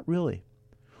 but not really.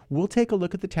 We'll take a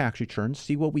look at the tax returns,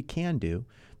 see what we can do.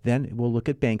 Then we'll look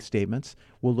at bank statements.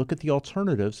 We'll look at the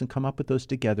alternatives and come up with those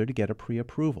together to get a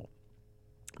pre-approval.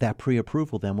 That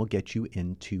pre-approval then will get you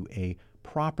into a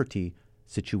property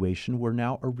situation where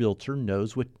now a realtor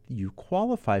knows what you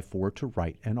qualify for to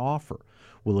write an offer.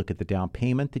 We'll look at the down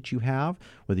payment that you have,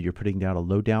 whether you're putting down a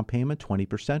low down payment,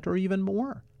 20% or even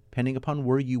more, depending upon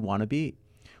where you want to be.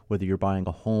 Whether you're buying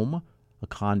a home, a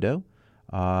condo,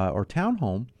 or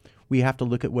townhome, we have to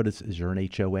look at is there an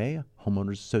HOA,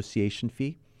 homeowners association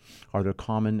fee? Are there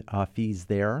common fees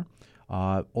there?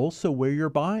 Also, where you're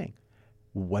buying.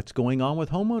 What's going on with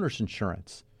homeowners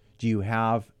insurance? Do you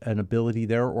have an ability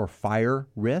there or fire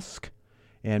risk?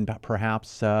 And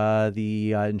perhaps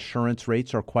the insurance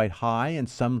rates are quite high and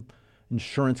some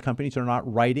insurance companies are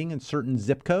not writing in certain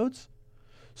zip codes.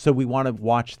 So we want to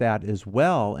watch that as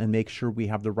well and make sure we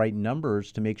have the right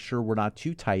numbers to make sure we're not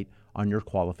too tight on your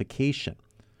qualification.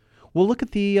 We'll look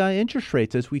at the interest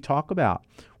rates as we talk about.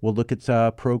 We'll look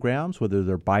at programs, whether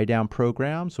they're buy-down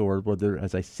programs or whether,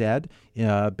 as I said,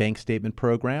 bank statement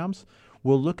programs.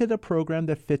 We'll look at a program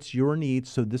that fits your needs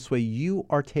so this way you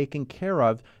are taken care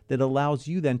of that allows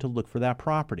you then to look for that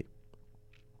property.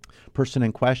 Person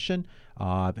in question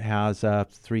has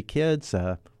 3 kids,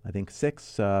 I think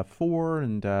 6, 4,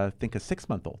 and I think a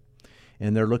 6-month-old.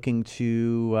 And they're looking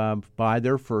to buy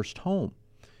their first home.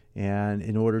 And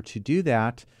in order to do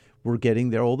that, we're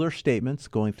getting all their statements,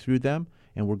 going through them,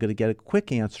 and we're going to get a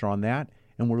quick answer on that.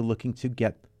 And we're looking to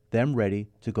get them ready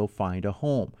to go find a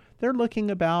home. They're looking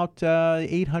about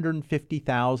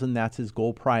 $850,000. That's his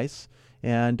goal price.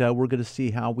 And we're going to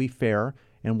see how we fare,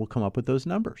 and we'll come up with those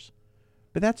numbers.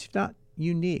 But that's not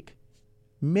unique.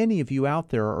 Many of you out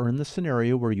there are in the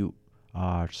scenario where you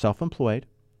are self-employed,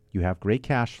 you have great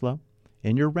cash flow,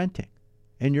 and you're renting,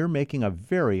 and you're making a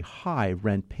very high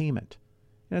rent payment.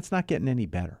 And it's not getting any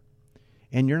better.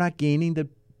 And you're not gaining the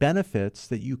benefits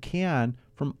that you can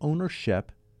from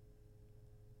ownership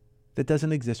that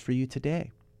doesn't exist for you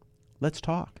today. Let's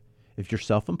talk. If you're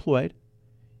self-employed,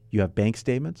 you have bank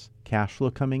statements, cash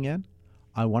flow coming in,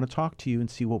 I want to talk to you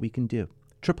and see what we can do.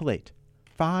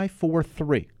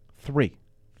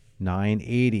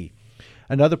 888-543-3980.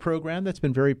 Another program that's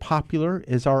been very popular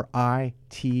is our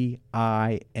ITIN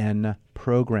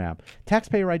program,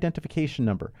 Taxpayer Identification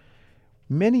Number.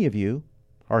 Many of you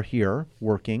are here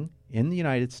working in the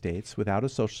United States without a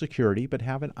Social Security but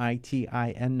have an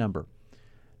ITIN number.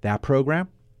 That program,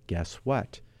 guess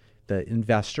what? The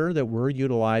investor that we're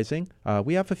utilizing,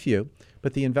 we have a few,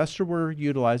 but the investor we're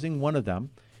utilizing, one of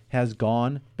them, has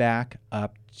gone back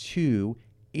up to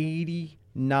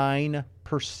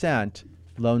 89%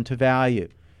 loan to value.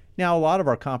 Now, a lot of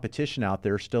our competition out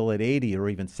there is still at 80 or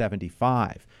even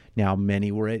 75. Now,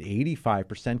 many were at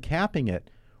 85%, capping it.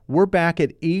 We're back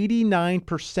at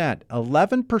 89%.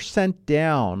 11%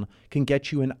 down can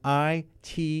get you an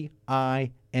ITIN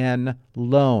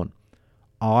loan.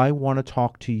 I want to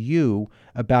talk to you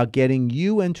about getting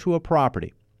you into a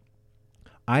property.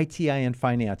 ITIN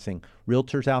financing.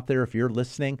 Realtors out there, if you're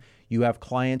listening, you have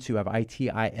clients who have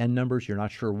ITIN numbers. You're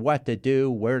not sure what to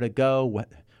do, where to go.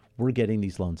 We're getting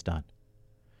these loans done.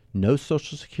 No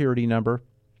Social Security number.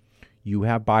 You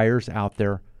have buyers out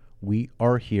there. We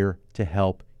are here to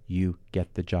help you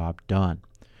get the job done.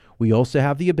 We also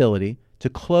have the ability to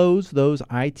close those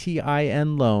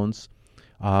ITIN loans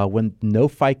when no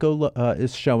FICO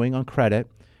is showing on credit,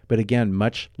 but again,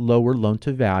 much lower loan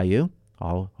to value.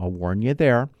 I'll warn you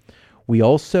there. We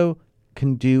also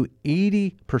can do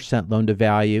 80% loan to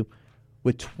value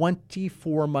with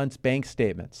 24 months bank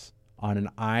statements on an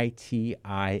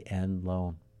ITIN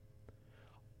loan.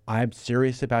 I'm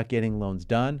serious about getting loans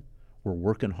done. We're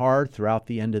working hard throughout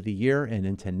the end of the year and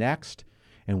into next,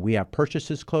 and we have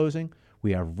purchases closing.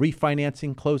 We have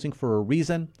refinancing closing for a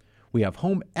reason. We have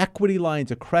home equity lines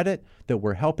of credit that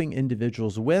we're helping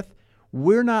individuals with.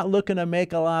 We're not looking to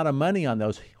make a lot of money on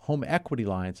those home equity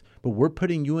lines, but we're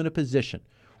putting you in a position.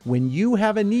 When you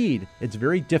have a need, it's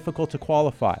very difficult to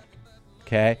qualify,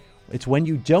 okay? It's when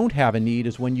you don't have a need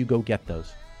is when you go get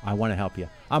those. I want to help you.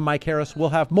 I'm Mike Harris. We'll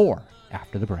have more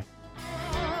after the break.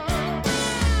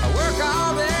 I work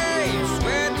all day,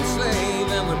 sweat and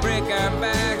slave, and we break our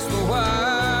backs for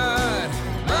what?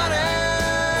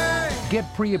 Money! Get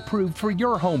pre-approved for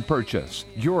your home purchase.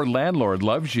 Your landlord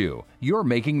loves you. You're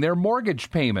making their mortgage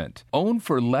payment. Own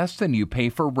for less than you pay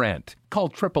for rent. Call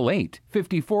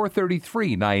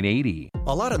 888-5433-980.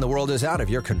 A lot in the world is out of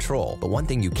your control, but one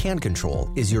thing you can control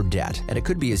is your debt. And it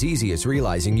could be as easy as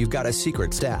realizing you've got a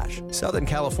secret stash. Southern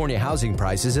California housing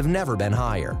prices have never been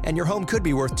higher, and your home could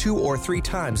be worth 2 or 3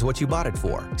 times what you bought it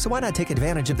for. So why not take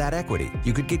advantage of that equity?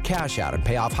 You could get cash out and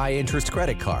pay off high-interest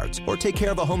credit cards, or take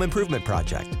care of a home improvement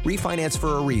project. Refinance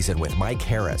for a reason with Mike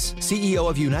Harris, CEO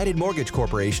of United Mortgage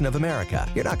Corporation of America.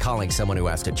 You're not calling someone who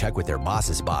has to check with their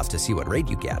boss's boss to see what rate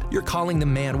you get. You're calling the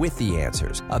man with the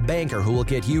answers, a banker who will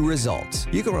get you results.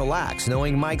 You can relax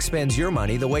knowing Mike spends your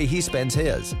money the way he spends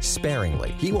his,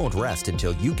 sparingly. He won't rest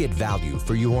until you get value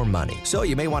for your money. So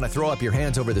you may want to throw up your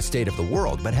hands over the state of the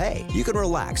world, but hey, you can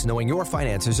relax knowing your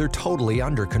finances are totally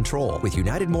under control with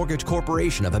United Mortgage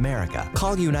Corporation of America.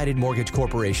 Call United Mortgage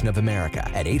Corporation of America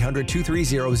at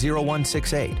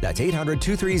 800-230-0168. That's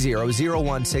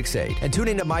 800-230-0168. And tune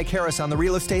in to Mike Harris on the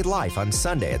Real Estate Life on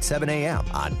Sunday at 7 a.m.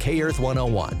 on K-Earth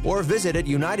 101 or visit at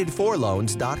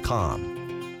UnitedForLoans.com.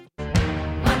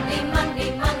 Money,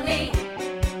 money, money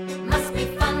must be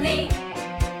funny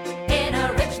in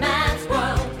a rich man's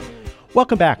world.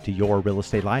 Welcome back to Your Real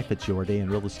Estate Life. It's your day in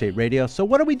real estate radio. So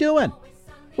what are we doing?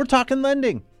 We're talking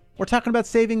lending. We're talking about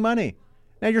saving money.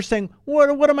 Now you're saying,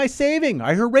 what am I saving?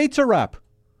 I hear rates are up.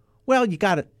 Well, you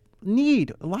got to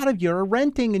need. A lot of you are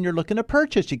renting and you're looking to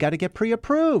purchase. You got to get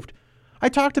pre-approved. I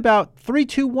talked about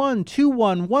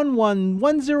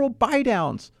 321-211110 buy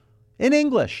downs. In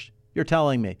English, you're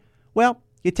telling me. Well,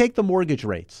 you take the mortgage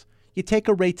rates. You take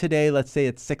a rate today, let's say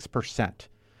it's 6%.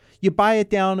 You buy it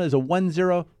down as a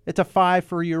 1-0, it's a 5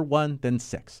 for year 1, then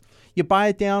 6. You buy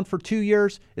it down for 2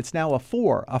 years, it's now a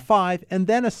 4, a 5, and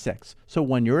then a 6. So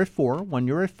 1 year at 4, 1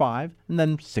 year at 5, and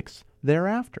then 6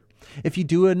 thereafter. If you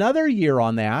do another year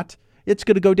on that, it's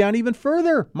going to go down even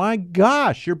further. My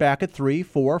gosh, you're back at 3,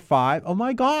 4, 5. Oh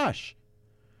my gosh.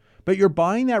 But you're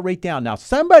buying that rate down. Now,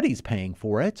 somebody's paying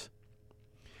for it.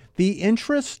 The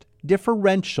interest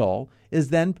differential is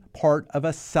then part of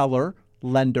a seller,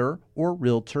 lender, or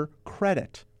realtor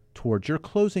credit towards your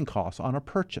closing costs on a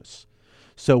purchase.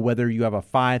 So whether you have a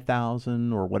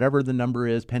 $5,000 or whatever the number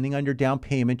is, depending on your down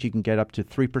payment, you can get up to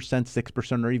 3%,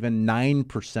 6%, or even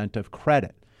 9% of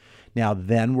credit. Now,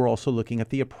 then we're also looking at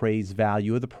the appraised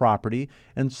value of the property,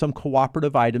 and some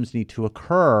cooperative items need to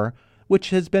occur, which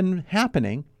has been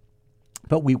happening.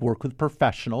 But we work with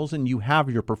professionals, and you have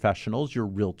your professionals, your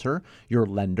realtor, your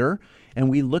lender, and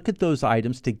we look at those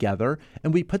items together,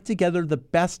 and we put together the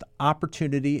best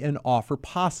opportunity and offer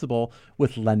possible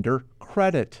with lender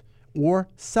credit or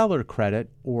seller credit,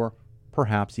 or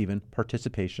perhaps even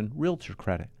participation realtor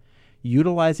credit.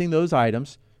 Utilizing those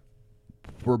items,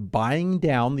 we're buying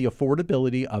down the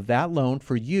affordability of that loan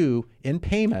for you in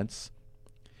payments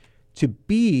to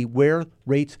be where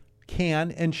rates can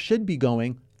and should be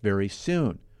going very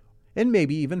soon. And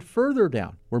maybe even further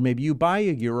down, where maybe you buy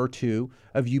a year or two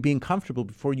of you being comfortable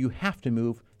before you have to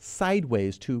move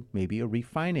sideways to maybe a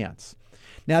refinance.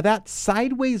 Now, that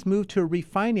sideways move to a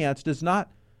refinance does not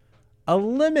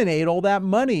eliminate all that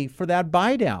money for that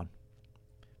buy down.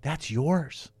 That's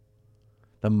yours.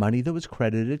 The money that was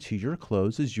credited to your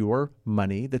close is your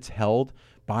money that's held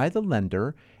by the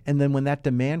lender. And then when that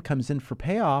demand comes in for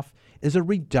payoff, is a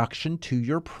reduction to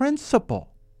your principal.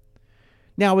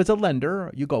 Now, as a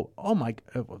lender, you go,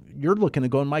 you're looking to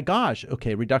go, my gosh,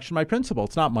 okay, reduction of my principal.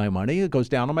 It's not my money. It goes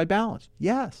down on my balance.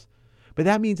 Yes. But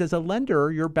that means as a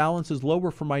lender, your balance is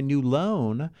lower for my new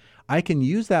loan. I can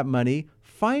use that money,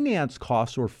 finance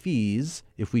costs or fees,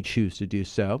 if we choose to do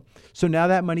so. So now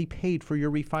that money paid for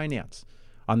your refinance.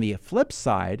 On the flip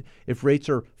side, if rates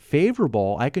are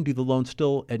favorable, I can do the loan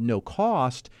still at no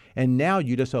cost, and now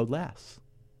you just owe less.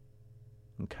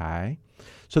 Okay?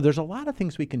 So there's a lot of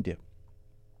things we can do.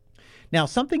 Now,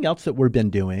 something else that we've been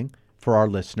doing for our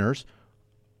listeners,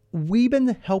 we've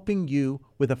been helping you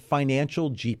with a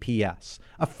financial GPS.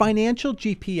 A financial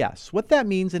GPS, what that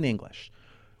means in English.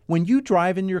 When you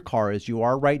drive in your car, as you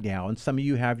are right now, and some of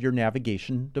you have your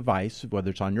navigation device,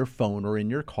 whether it's on your phone or in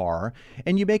your car,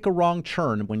 and you make a wrong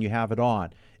turn when you have it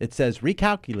on, it says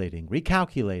recalculating.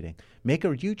 Make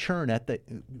a U-turn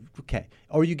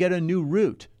or you get a new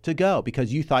route to go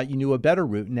because you thought you knew a better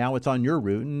route, and now it's on your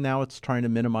route, and now it's trying to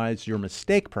minimize your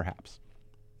mistake, perhaps.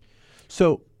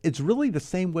 So it's really the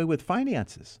same way with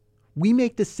finances. We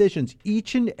make decisions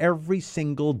each and every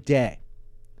single day.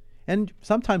 And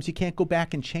sometimes you can't go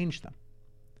back and change them.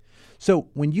 So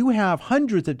when you have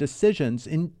hundreds of decisions,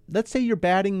 and let's say you're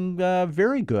batting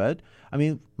very good. I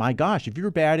mean, my gosh, if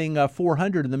you're batting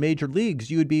 400 in the major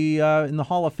leagues, you would be in the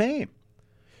Hall of Fame.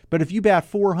 But if you bat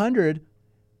 400,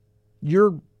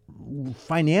 you're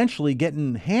financially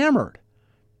getting hammered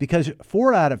because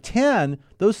 4 out of 10,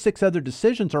 those 6 other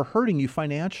decisions are hurting you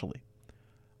financially.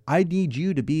 I need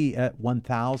you to be at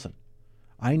 1,000.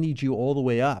 I need you all the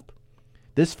way up.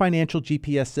 This financial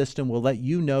GPS system will let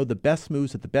you know the best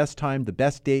moves at the best time, the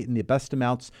best date, and the best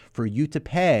amounts for you to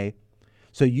pay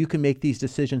so you can make these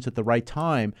decisions at the right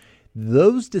time.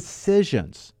 Those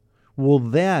decisions will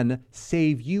then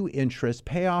save you interest,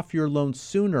 pay off your loan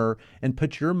sooner, and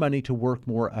put your money to work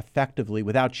more effectively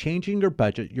without changing your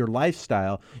budget, your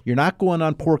lifestyle. You're not going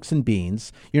on porks and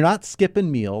beans. You're not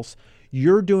skipping meals.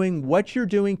 You're doing what you're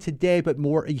doing today, but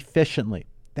more efficiently.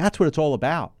 That's what it's all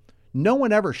about. No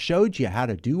one ever showed you how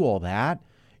to do all that.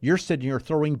 You're sitting here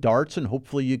throwing darts and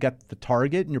hopefully you get the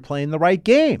target and you're playing the right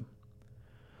game.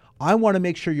 I want to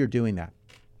make sure you're doing that.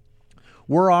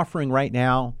 We're offering right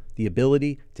now the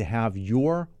ability to have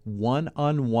your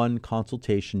one-on-one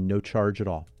consultation, no charge at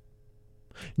all.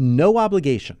 No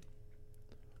obligation.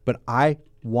 But I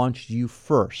want you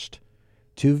first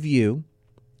to view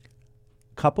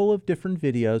a couple of different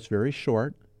videos, very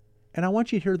short. And I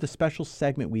want you to hear the special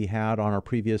segment we had on our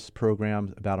previous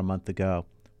program about a month ago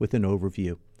with an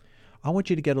overview. I want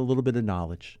you to get a little bit of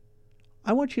knowledge.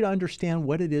 I want you to understand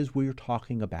what it is we're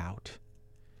talking about.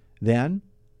 Then,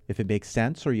 if it makes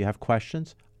sense or you have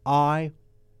questions, I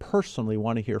personally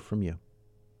want to hear from you.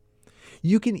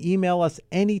 You can email us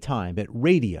anytime at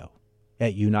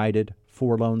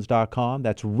radio@unitedforloans.com.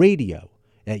 That's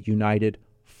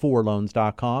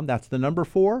radio@unitedforloans.com. That's the number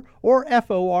 4 or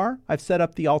FOR. I've set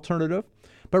up the alternative,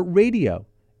 but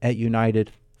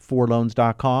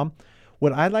radio@unitedforloans.com.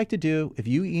 What I'd like to do, if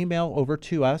you email over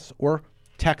to us or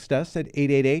text us at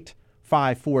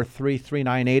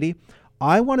 888-543-3980,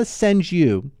 I want to send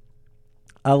you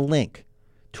a link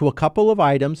to a couple of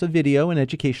items of video and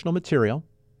educational material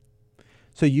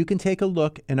so you can take a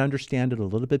look and understand it a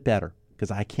little bit better,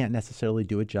 because I can't necessarily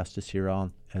do it justice here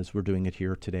as we're doing it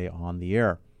here today on the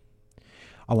air.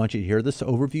 I want you to hear this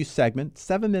overview segment,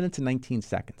 7 minutes and 19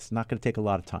 seconds. Not going to take a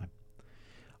lot of time.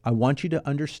 I want you to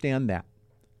understand that.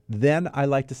 Then I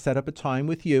like to set up a time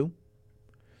with you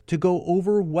to go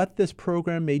over what this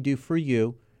program may do for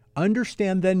you,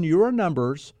 understand then your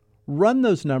numbers, run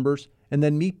those numbers, and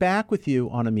then meet back with you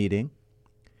on a meeting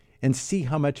and see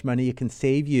how much money it can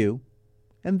save you,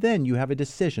 and then you have a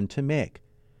decision to make.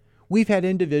 We've had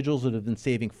individuals that have been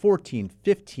saving $1,400,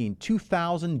 $1,500,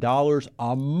 $2,000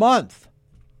 a month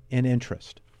in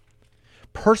interest.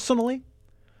 Personally,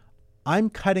 I'm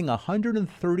cutting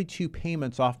 132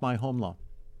 payments off my home loan.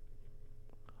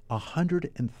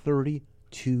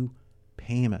 132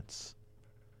 payments.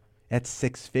 That's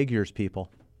 6 figures, people.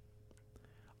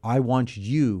 I want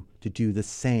you to do the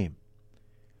same.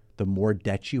 The more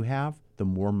debt you have, the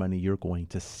more money you're going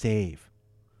to save.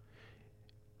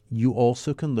 You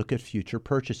also can look at future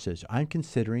purchases. I'm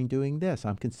considering doing this.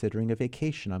 I'm considering a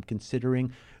vacation. I'm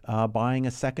considering buying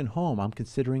a second home. I'm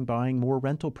considering buying more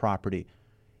rental property.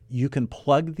 You can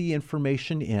plug the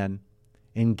information in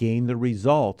and gain the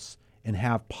results and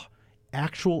have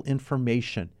actual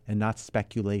information and not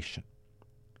speculation.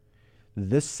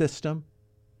 This system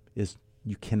is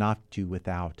you cannot do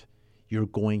without. You're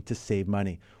going to save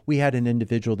money. We had an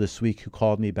individual this week who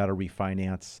called me about a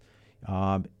refinance.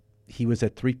 He was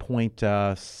at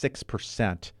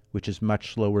 3.6%, which is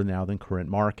much lower now than current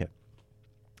market.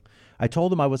 I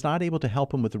told him I was not able to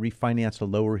help him with the refinance to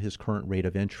lower his current rate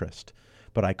of interest,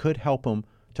 but I could help him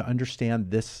to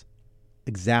understand this,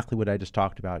 exactly what I just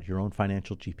talked about, your own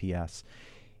financial GPS.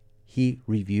 He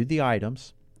reviewed the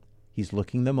items. He's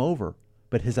looking them over,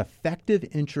 but his effective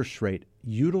interest rate,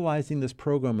 utilizing this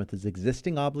program with his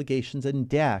existing obligations and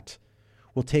debt,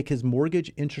 will take his mortgage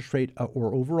interest rate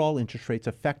or overall interest rates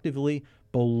effectively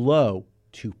below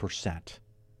 2%.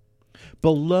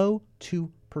 Below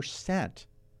 2%.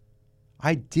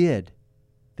 I did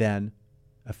then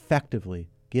effectively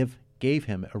gave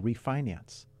him a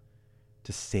refinance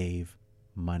to save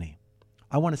money.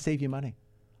 I want to save you money.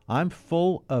 I'm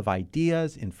full of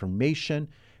ideas, information,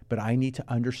 but I need to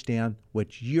understand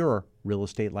what your real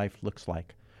estate life looks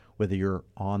like. Whether you're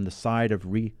on the side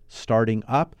of restarting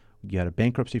up, you had a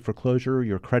bankruptcy foreclosure,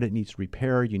 your credit needs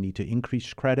repair, you need to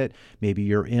increase credit, maybe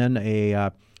you're in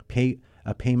a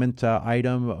payment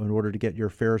item in order to get your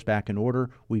affairs back in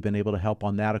order. We've been able to help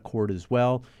on that accord as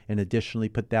well, and additionally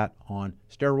put that on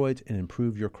steroids and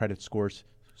improve your credit scores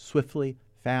swiftly,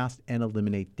 fast, and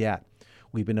eliminate debt.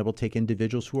 We've been able to take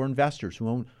individuals who are investors, who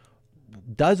own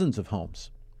dozens of homes,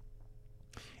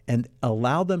 and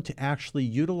allow them to actually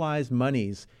utilize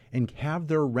monies and have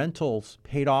their rentals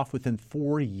paid off within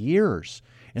 4 years,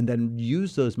 and then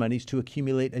use those monies to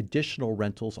accumulate additional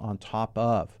rentals on top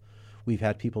of. We've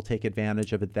had people take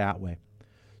advantage of it that way.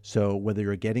 So whether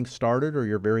you're getting started or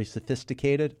you're very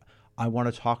sophisticated, I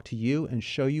want to talk to you and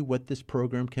show you what this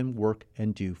program can work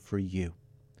and do for you.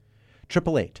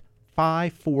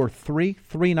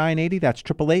 888-543-3980. That's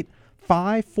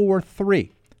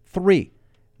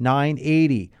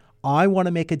 888-543-3980. I want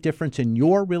to make a difference in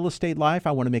your real estate life.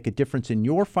 I want to make a difference in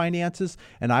your finances,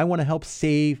 and I want to help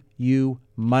save you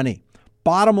money.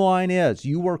 Bottom line is,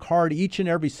 you work hard each and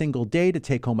every single day to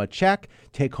take home a check,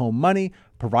 take home money,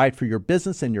 provide for your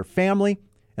business and your family,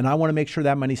 and I want to make sure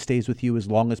that money stays with you as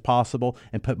long as possible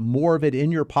and put more of it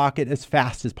in your pocket as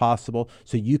fast as possible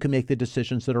so you can make the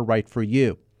decisions that are right for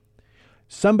you.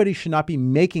 Somebody should not be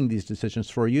making these decisions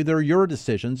for you. They're your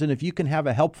decisions. And if you can have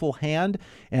a helpful hand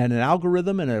and an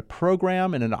algorithm and a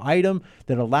program and an item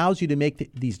that allows you to make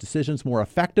these decisions more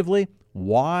effectively,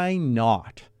 why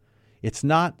not? It's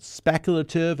not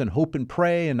speculative and hope and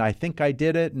pray and I think I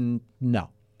did it. And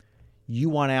no, you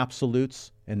want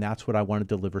absolutes, and that's what I want to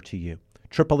deliver to you.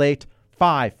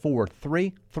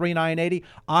 888-543-3980.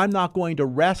 I'm not going to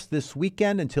rest this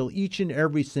weekend until each and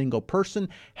every single person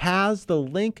has the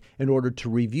link in order to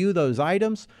review those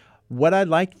items. What I'd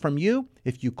like from you,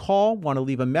 if you call, want to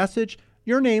leave a message,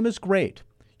 your name is great.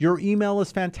 Your email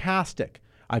is fantastic.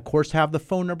 I, of course, have the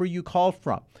phone number you called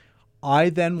from. I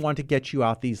then want to get you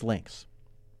out these links.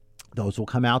 Those will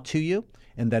come out to you,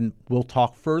 and then we'll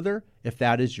talk further if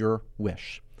that is your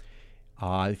wish.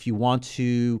 If you want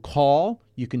to call,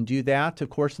 you can do that,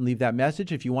 of course, and leave that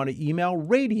message. If you want to email,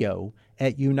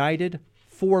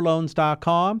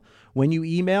 radio@unitedforloans.com. When you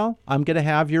email, I'm going to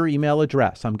have your email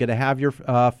address. I'm going to have your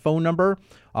phone number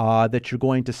that you're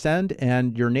going to send,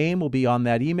 and your name will be on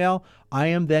that email. I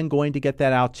am then going to get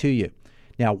that out to you.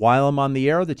 Now, while I'm on the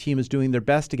air, the team is doing their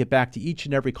best to get back to each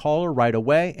and every caller right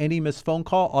away. Any missed phone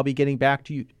call, I'll be getting back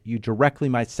to you directly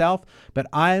myself, but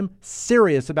I'm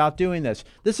serious about doing this.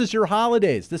 This is your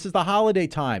holidays. This is the holiday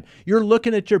time. You're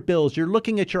looking at your bills. You're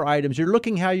looking at your items. You're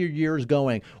looking how your year is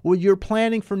going. Well, you're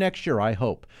planning for next year, I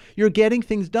hope. You're getting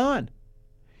things done.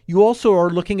 You also are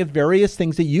looking at various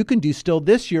things that you can do still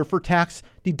this year for tax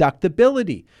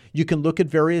deductibility. You can look at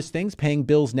various things, paying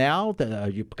bills now.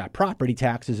 You've got property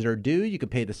taxes that are due. You can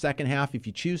pay the second half if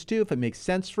you choose to, if it makes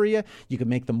sense for you. You can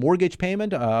make the mortgage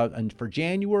payment and for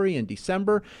January and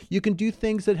December. You can do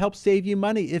things that help save you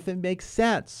money if it makes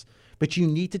sense. But you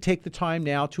need to take the time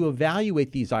now to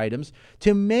evaluate these items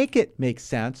to make it make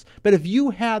sense. But if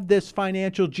you had this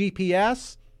financial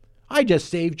GPS, I just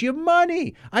saved you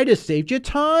money. I just saved you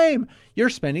time. You're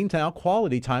spending now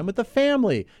quality time with the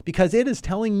family because it is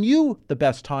telling you the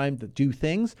best time to do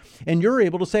things. And you're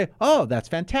able to say, oh, that's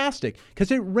fantastic, because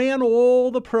it ran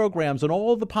all the programs and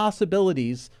all the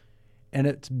possibilities. And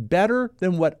it's better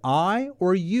than what I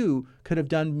or you could have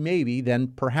done maybe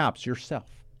than perhaps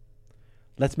yourself.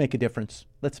 Let's make a difference.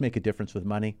 Let's make a difference with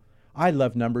money. I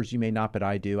love numbers. You may not, but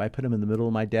I do. I put them in the middle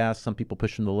of my desk. Some people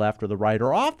push them to the left or the right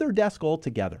or off their desk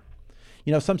altogether.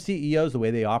 You know, some CEOs, the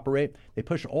way they operate, they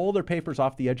push all their papers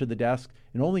off the edge of the desk,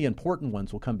 and only important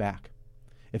ones will come back.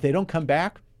 If they don't come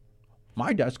back,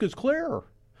 my desk is clear.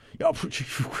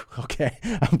 Okay,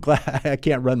 I'm glad I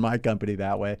can't run my company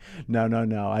that way.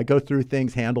 No. I go through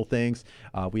things, handle things.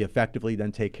 We effectively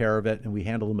then take care of it, and we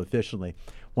handle them efficiently.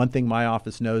 One thing my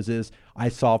office knows is I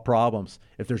solve problems.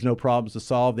 If there's no problems to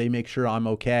solve, they make sure I'm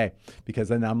okay, because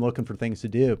then I'm looking for things to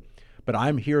do. But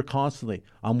I'm here constantly.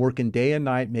 I'm working day and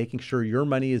night, making sure your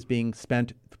money is being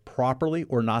spent properly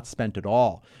or not spent at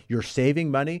all. You're saving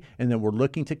money, and then we're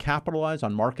looking to capitalize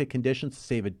on market conditions to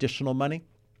save additional money.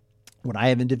 When I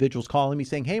have individuals calling me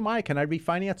saying, hey, Mike, can I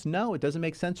refinance? No, it doesn't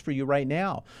make sense for you right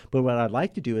now. But what I'd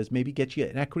like to do is maybe get you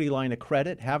an equity line of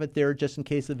credit, have it there just in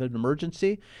case of an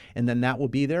emergency, and then that will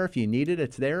be there. If you need it,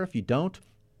 it's there. If you don't,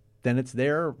 then it's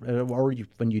there.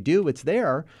 When you do, it's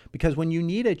there, because when you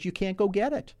need it, you can't go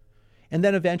get it. And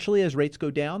then eventually, as rates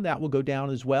go down, that will go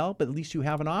down as well, but at least you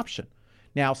have an option.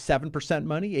 Now, 7%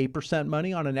 money, 8%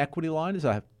 money on an equity line is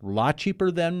a lot cheaper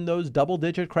than those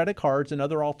double-digit credit cards and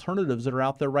other alternatives that are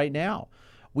out there right now.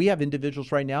 We have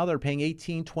individuals right now that are paying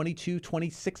 18, 22,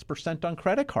 26% on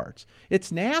credit cards.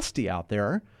 It's nasty out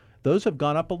there. Those have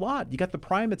gone up a lot. You got the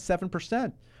prime at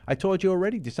 7%. I told you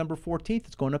already, December 14th,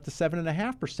 it's going up to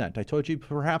 7.5%. I told you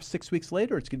perhaps 6 weeks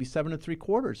later, it's going to be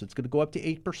 7.75%. It's going to go up to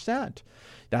 8%.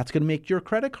 That's going to make your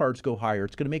credit cards go higher.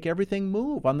 It's going to make everything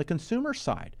move on the consumer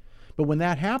side. But when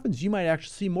that happens, you might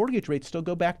actually see mortgage rates still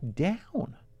go back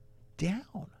down.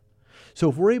 So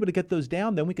if we're able to get those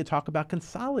down, then we could talk about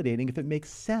consolidating if it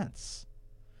makes sense.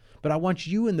 But I want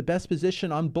you in the best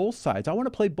position on both sides. I want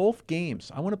to play both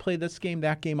games. I want to play this game,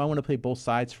 that game. I want to play both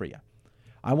sides for you.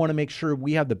 I want to make sure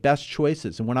we have the best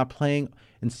choices and we're not playing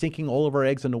and sinking all of our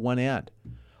eggs into one end.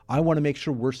 I want to make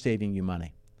sure we're saving you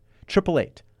money.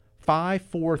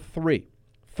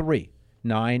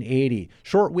 888-543-3980.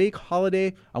 Short week,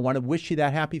 holiday. I want to wish you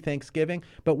that happy Thanksgiving.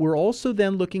 But we're also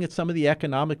then looking at some of the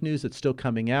economic news that's still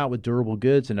coming out with durable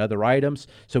goods and other items.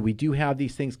 So we do have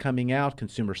these things coming out,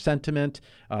 consumer sentiment,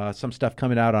 some stuff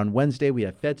coming out on Wednesday. We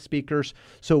have Fed speakers.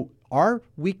 So our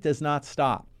week does not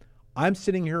stop. I'm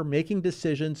sitting here making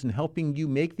decisions and helping you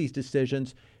make these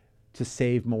decisions to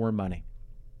save more money.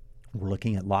 We're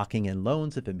looking at locking in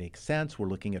loans if it makes sense. We're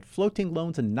looking at floating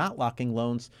loans and not locking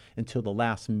loans until the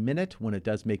last minute when it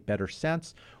does make better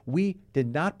sense. We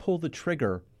did not pull the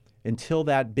trigger until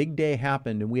that big day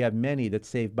happened, and we have many that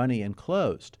saved money and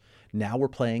closed. Now we're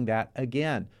playing that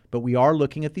again, but we are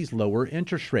looking at these lower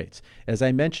interest rates. As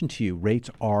I mentioned to you, rates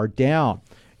are down.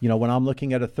 You know, when I'm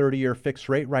looking at a 30-year fixed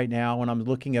rate right now, when I'm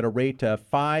looking at a rate of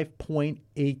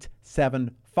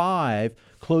 5.875,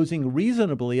 closing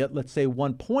reasonably at, let's say,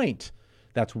 1 point,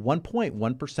 that's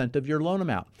 1.1% of your loan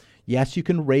amount. Yes, you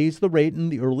can raise the rate in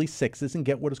the early sixes and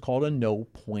get what is called a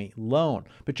no-point loan,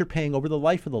 but you're paying over the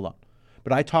life of the loan.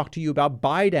 But I talk to you about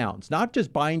buy downs, not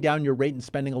just buying down your rate and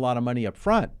spending a lot of money up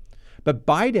front, but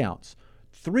buy downs.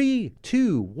 3,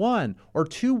 2, 1, or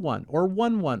 2, 1, or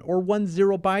 1, 1, or 1,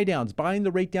 0 buy downs, buying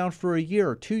the rate down for a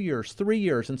year, 2 years, 3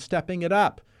 years, and stepping it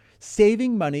up.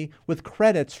 Saving money with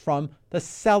credits from the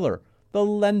seller, the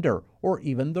lender, or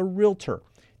even the realtor.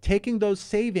 Taking those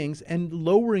savings and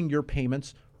lowering your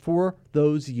payments for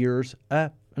those years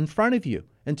in front of you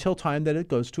until time that it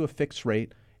goes to a fixed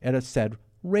rate at a said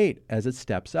rate as it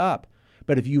steps up.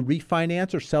 But if you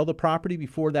refinance or sell the property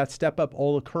before that step up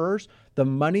all occurs, the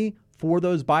money for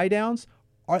those buy downs,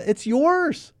 it's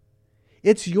yours.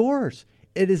 It's yours.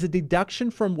 It is a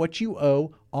deduction from what you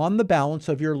owe on the balance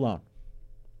of your loan.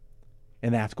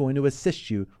 And that's going to assist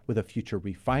you with a future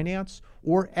refinance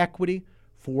or equity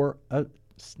for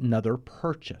another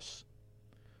purchase.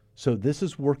 So this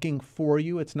is working for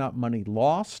you. It's not money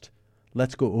lost.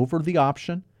 Let's go over the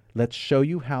option. Let's show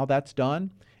you how that's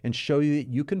done and show you that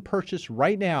you can purchase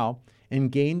right now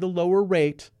and gain the lower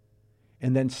rate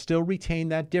and then still retain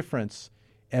that difference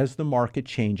as the market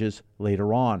changes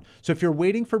later on. So if you're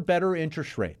waiting for better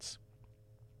interest rates,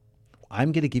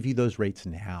 I'm going to give you those rates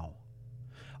now.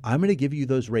 I'm going to give you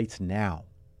those rates now.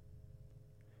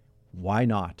 Why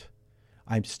not?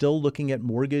 I'm still looking at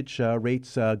mortgage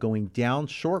rates going down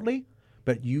shortly,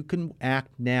 but you can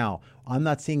act now. I'm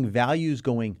not seeing values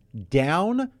going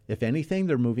down. If anything,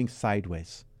 they're moving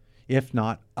sideways, if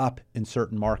not up in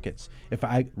certain markets. If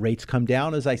rates come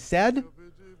down, as I said,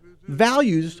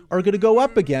 values are going to go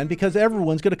up again because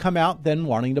everyone's going to come out then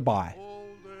wanting to buy.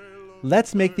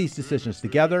 Let's make these decisions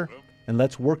together and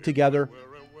let's work together.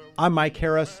 I'm Mike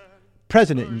Harris,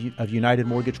 president of United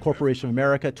Mortgage Corporation of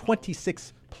America,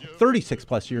 36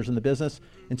 plus years in the business.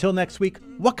 Until next week,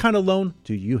 what kind of loan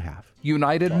do you have?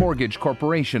 United Mortgage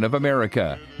Corporation of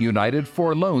America.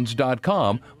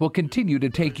 UnitedForLoans.com will continue to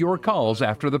take your calls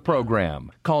after the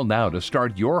program. Call now to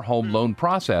start your home loan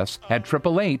process at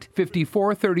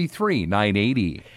 888-5433-980.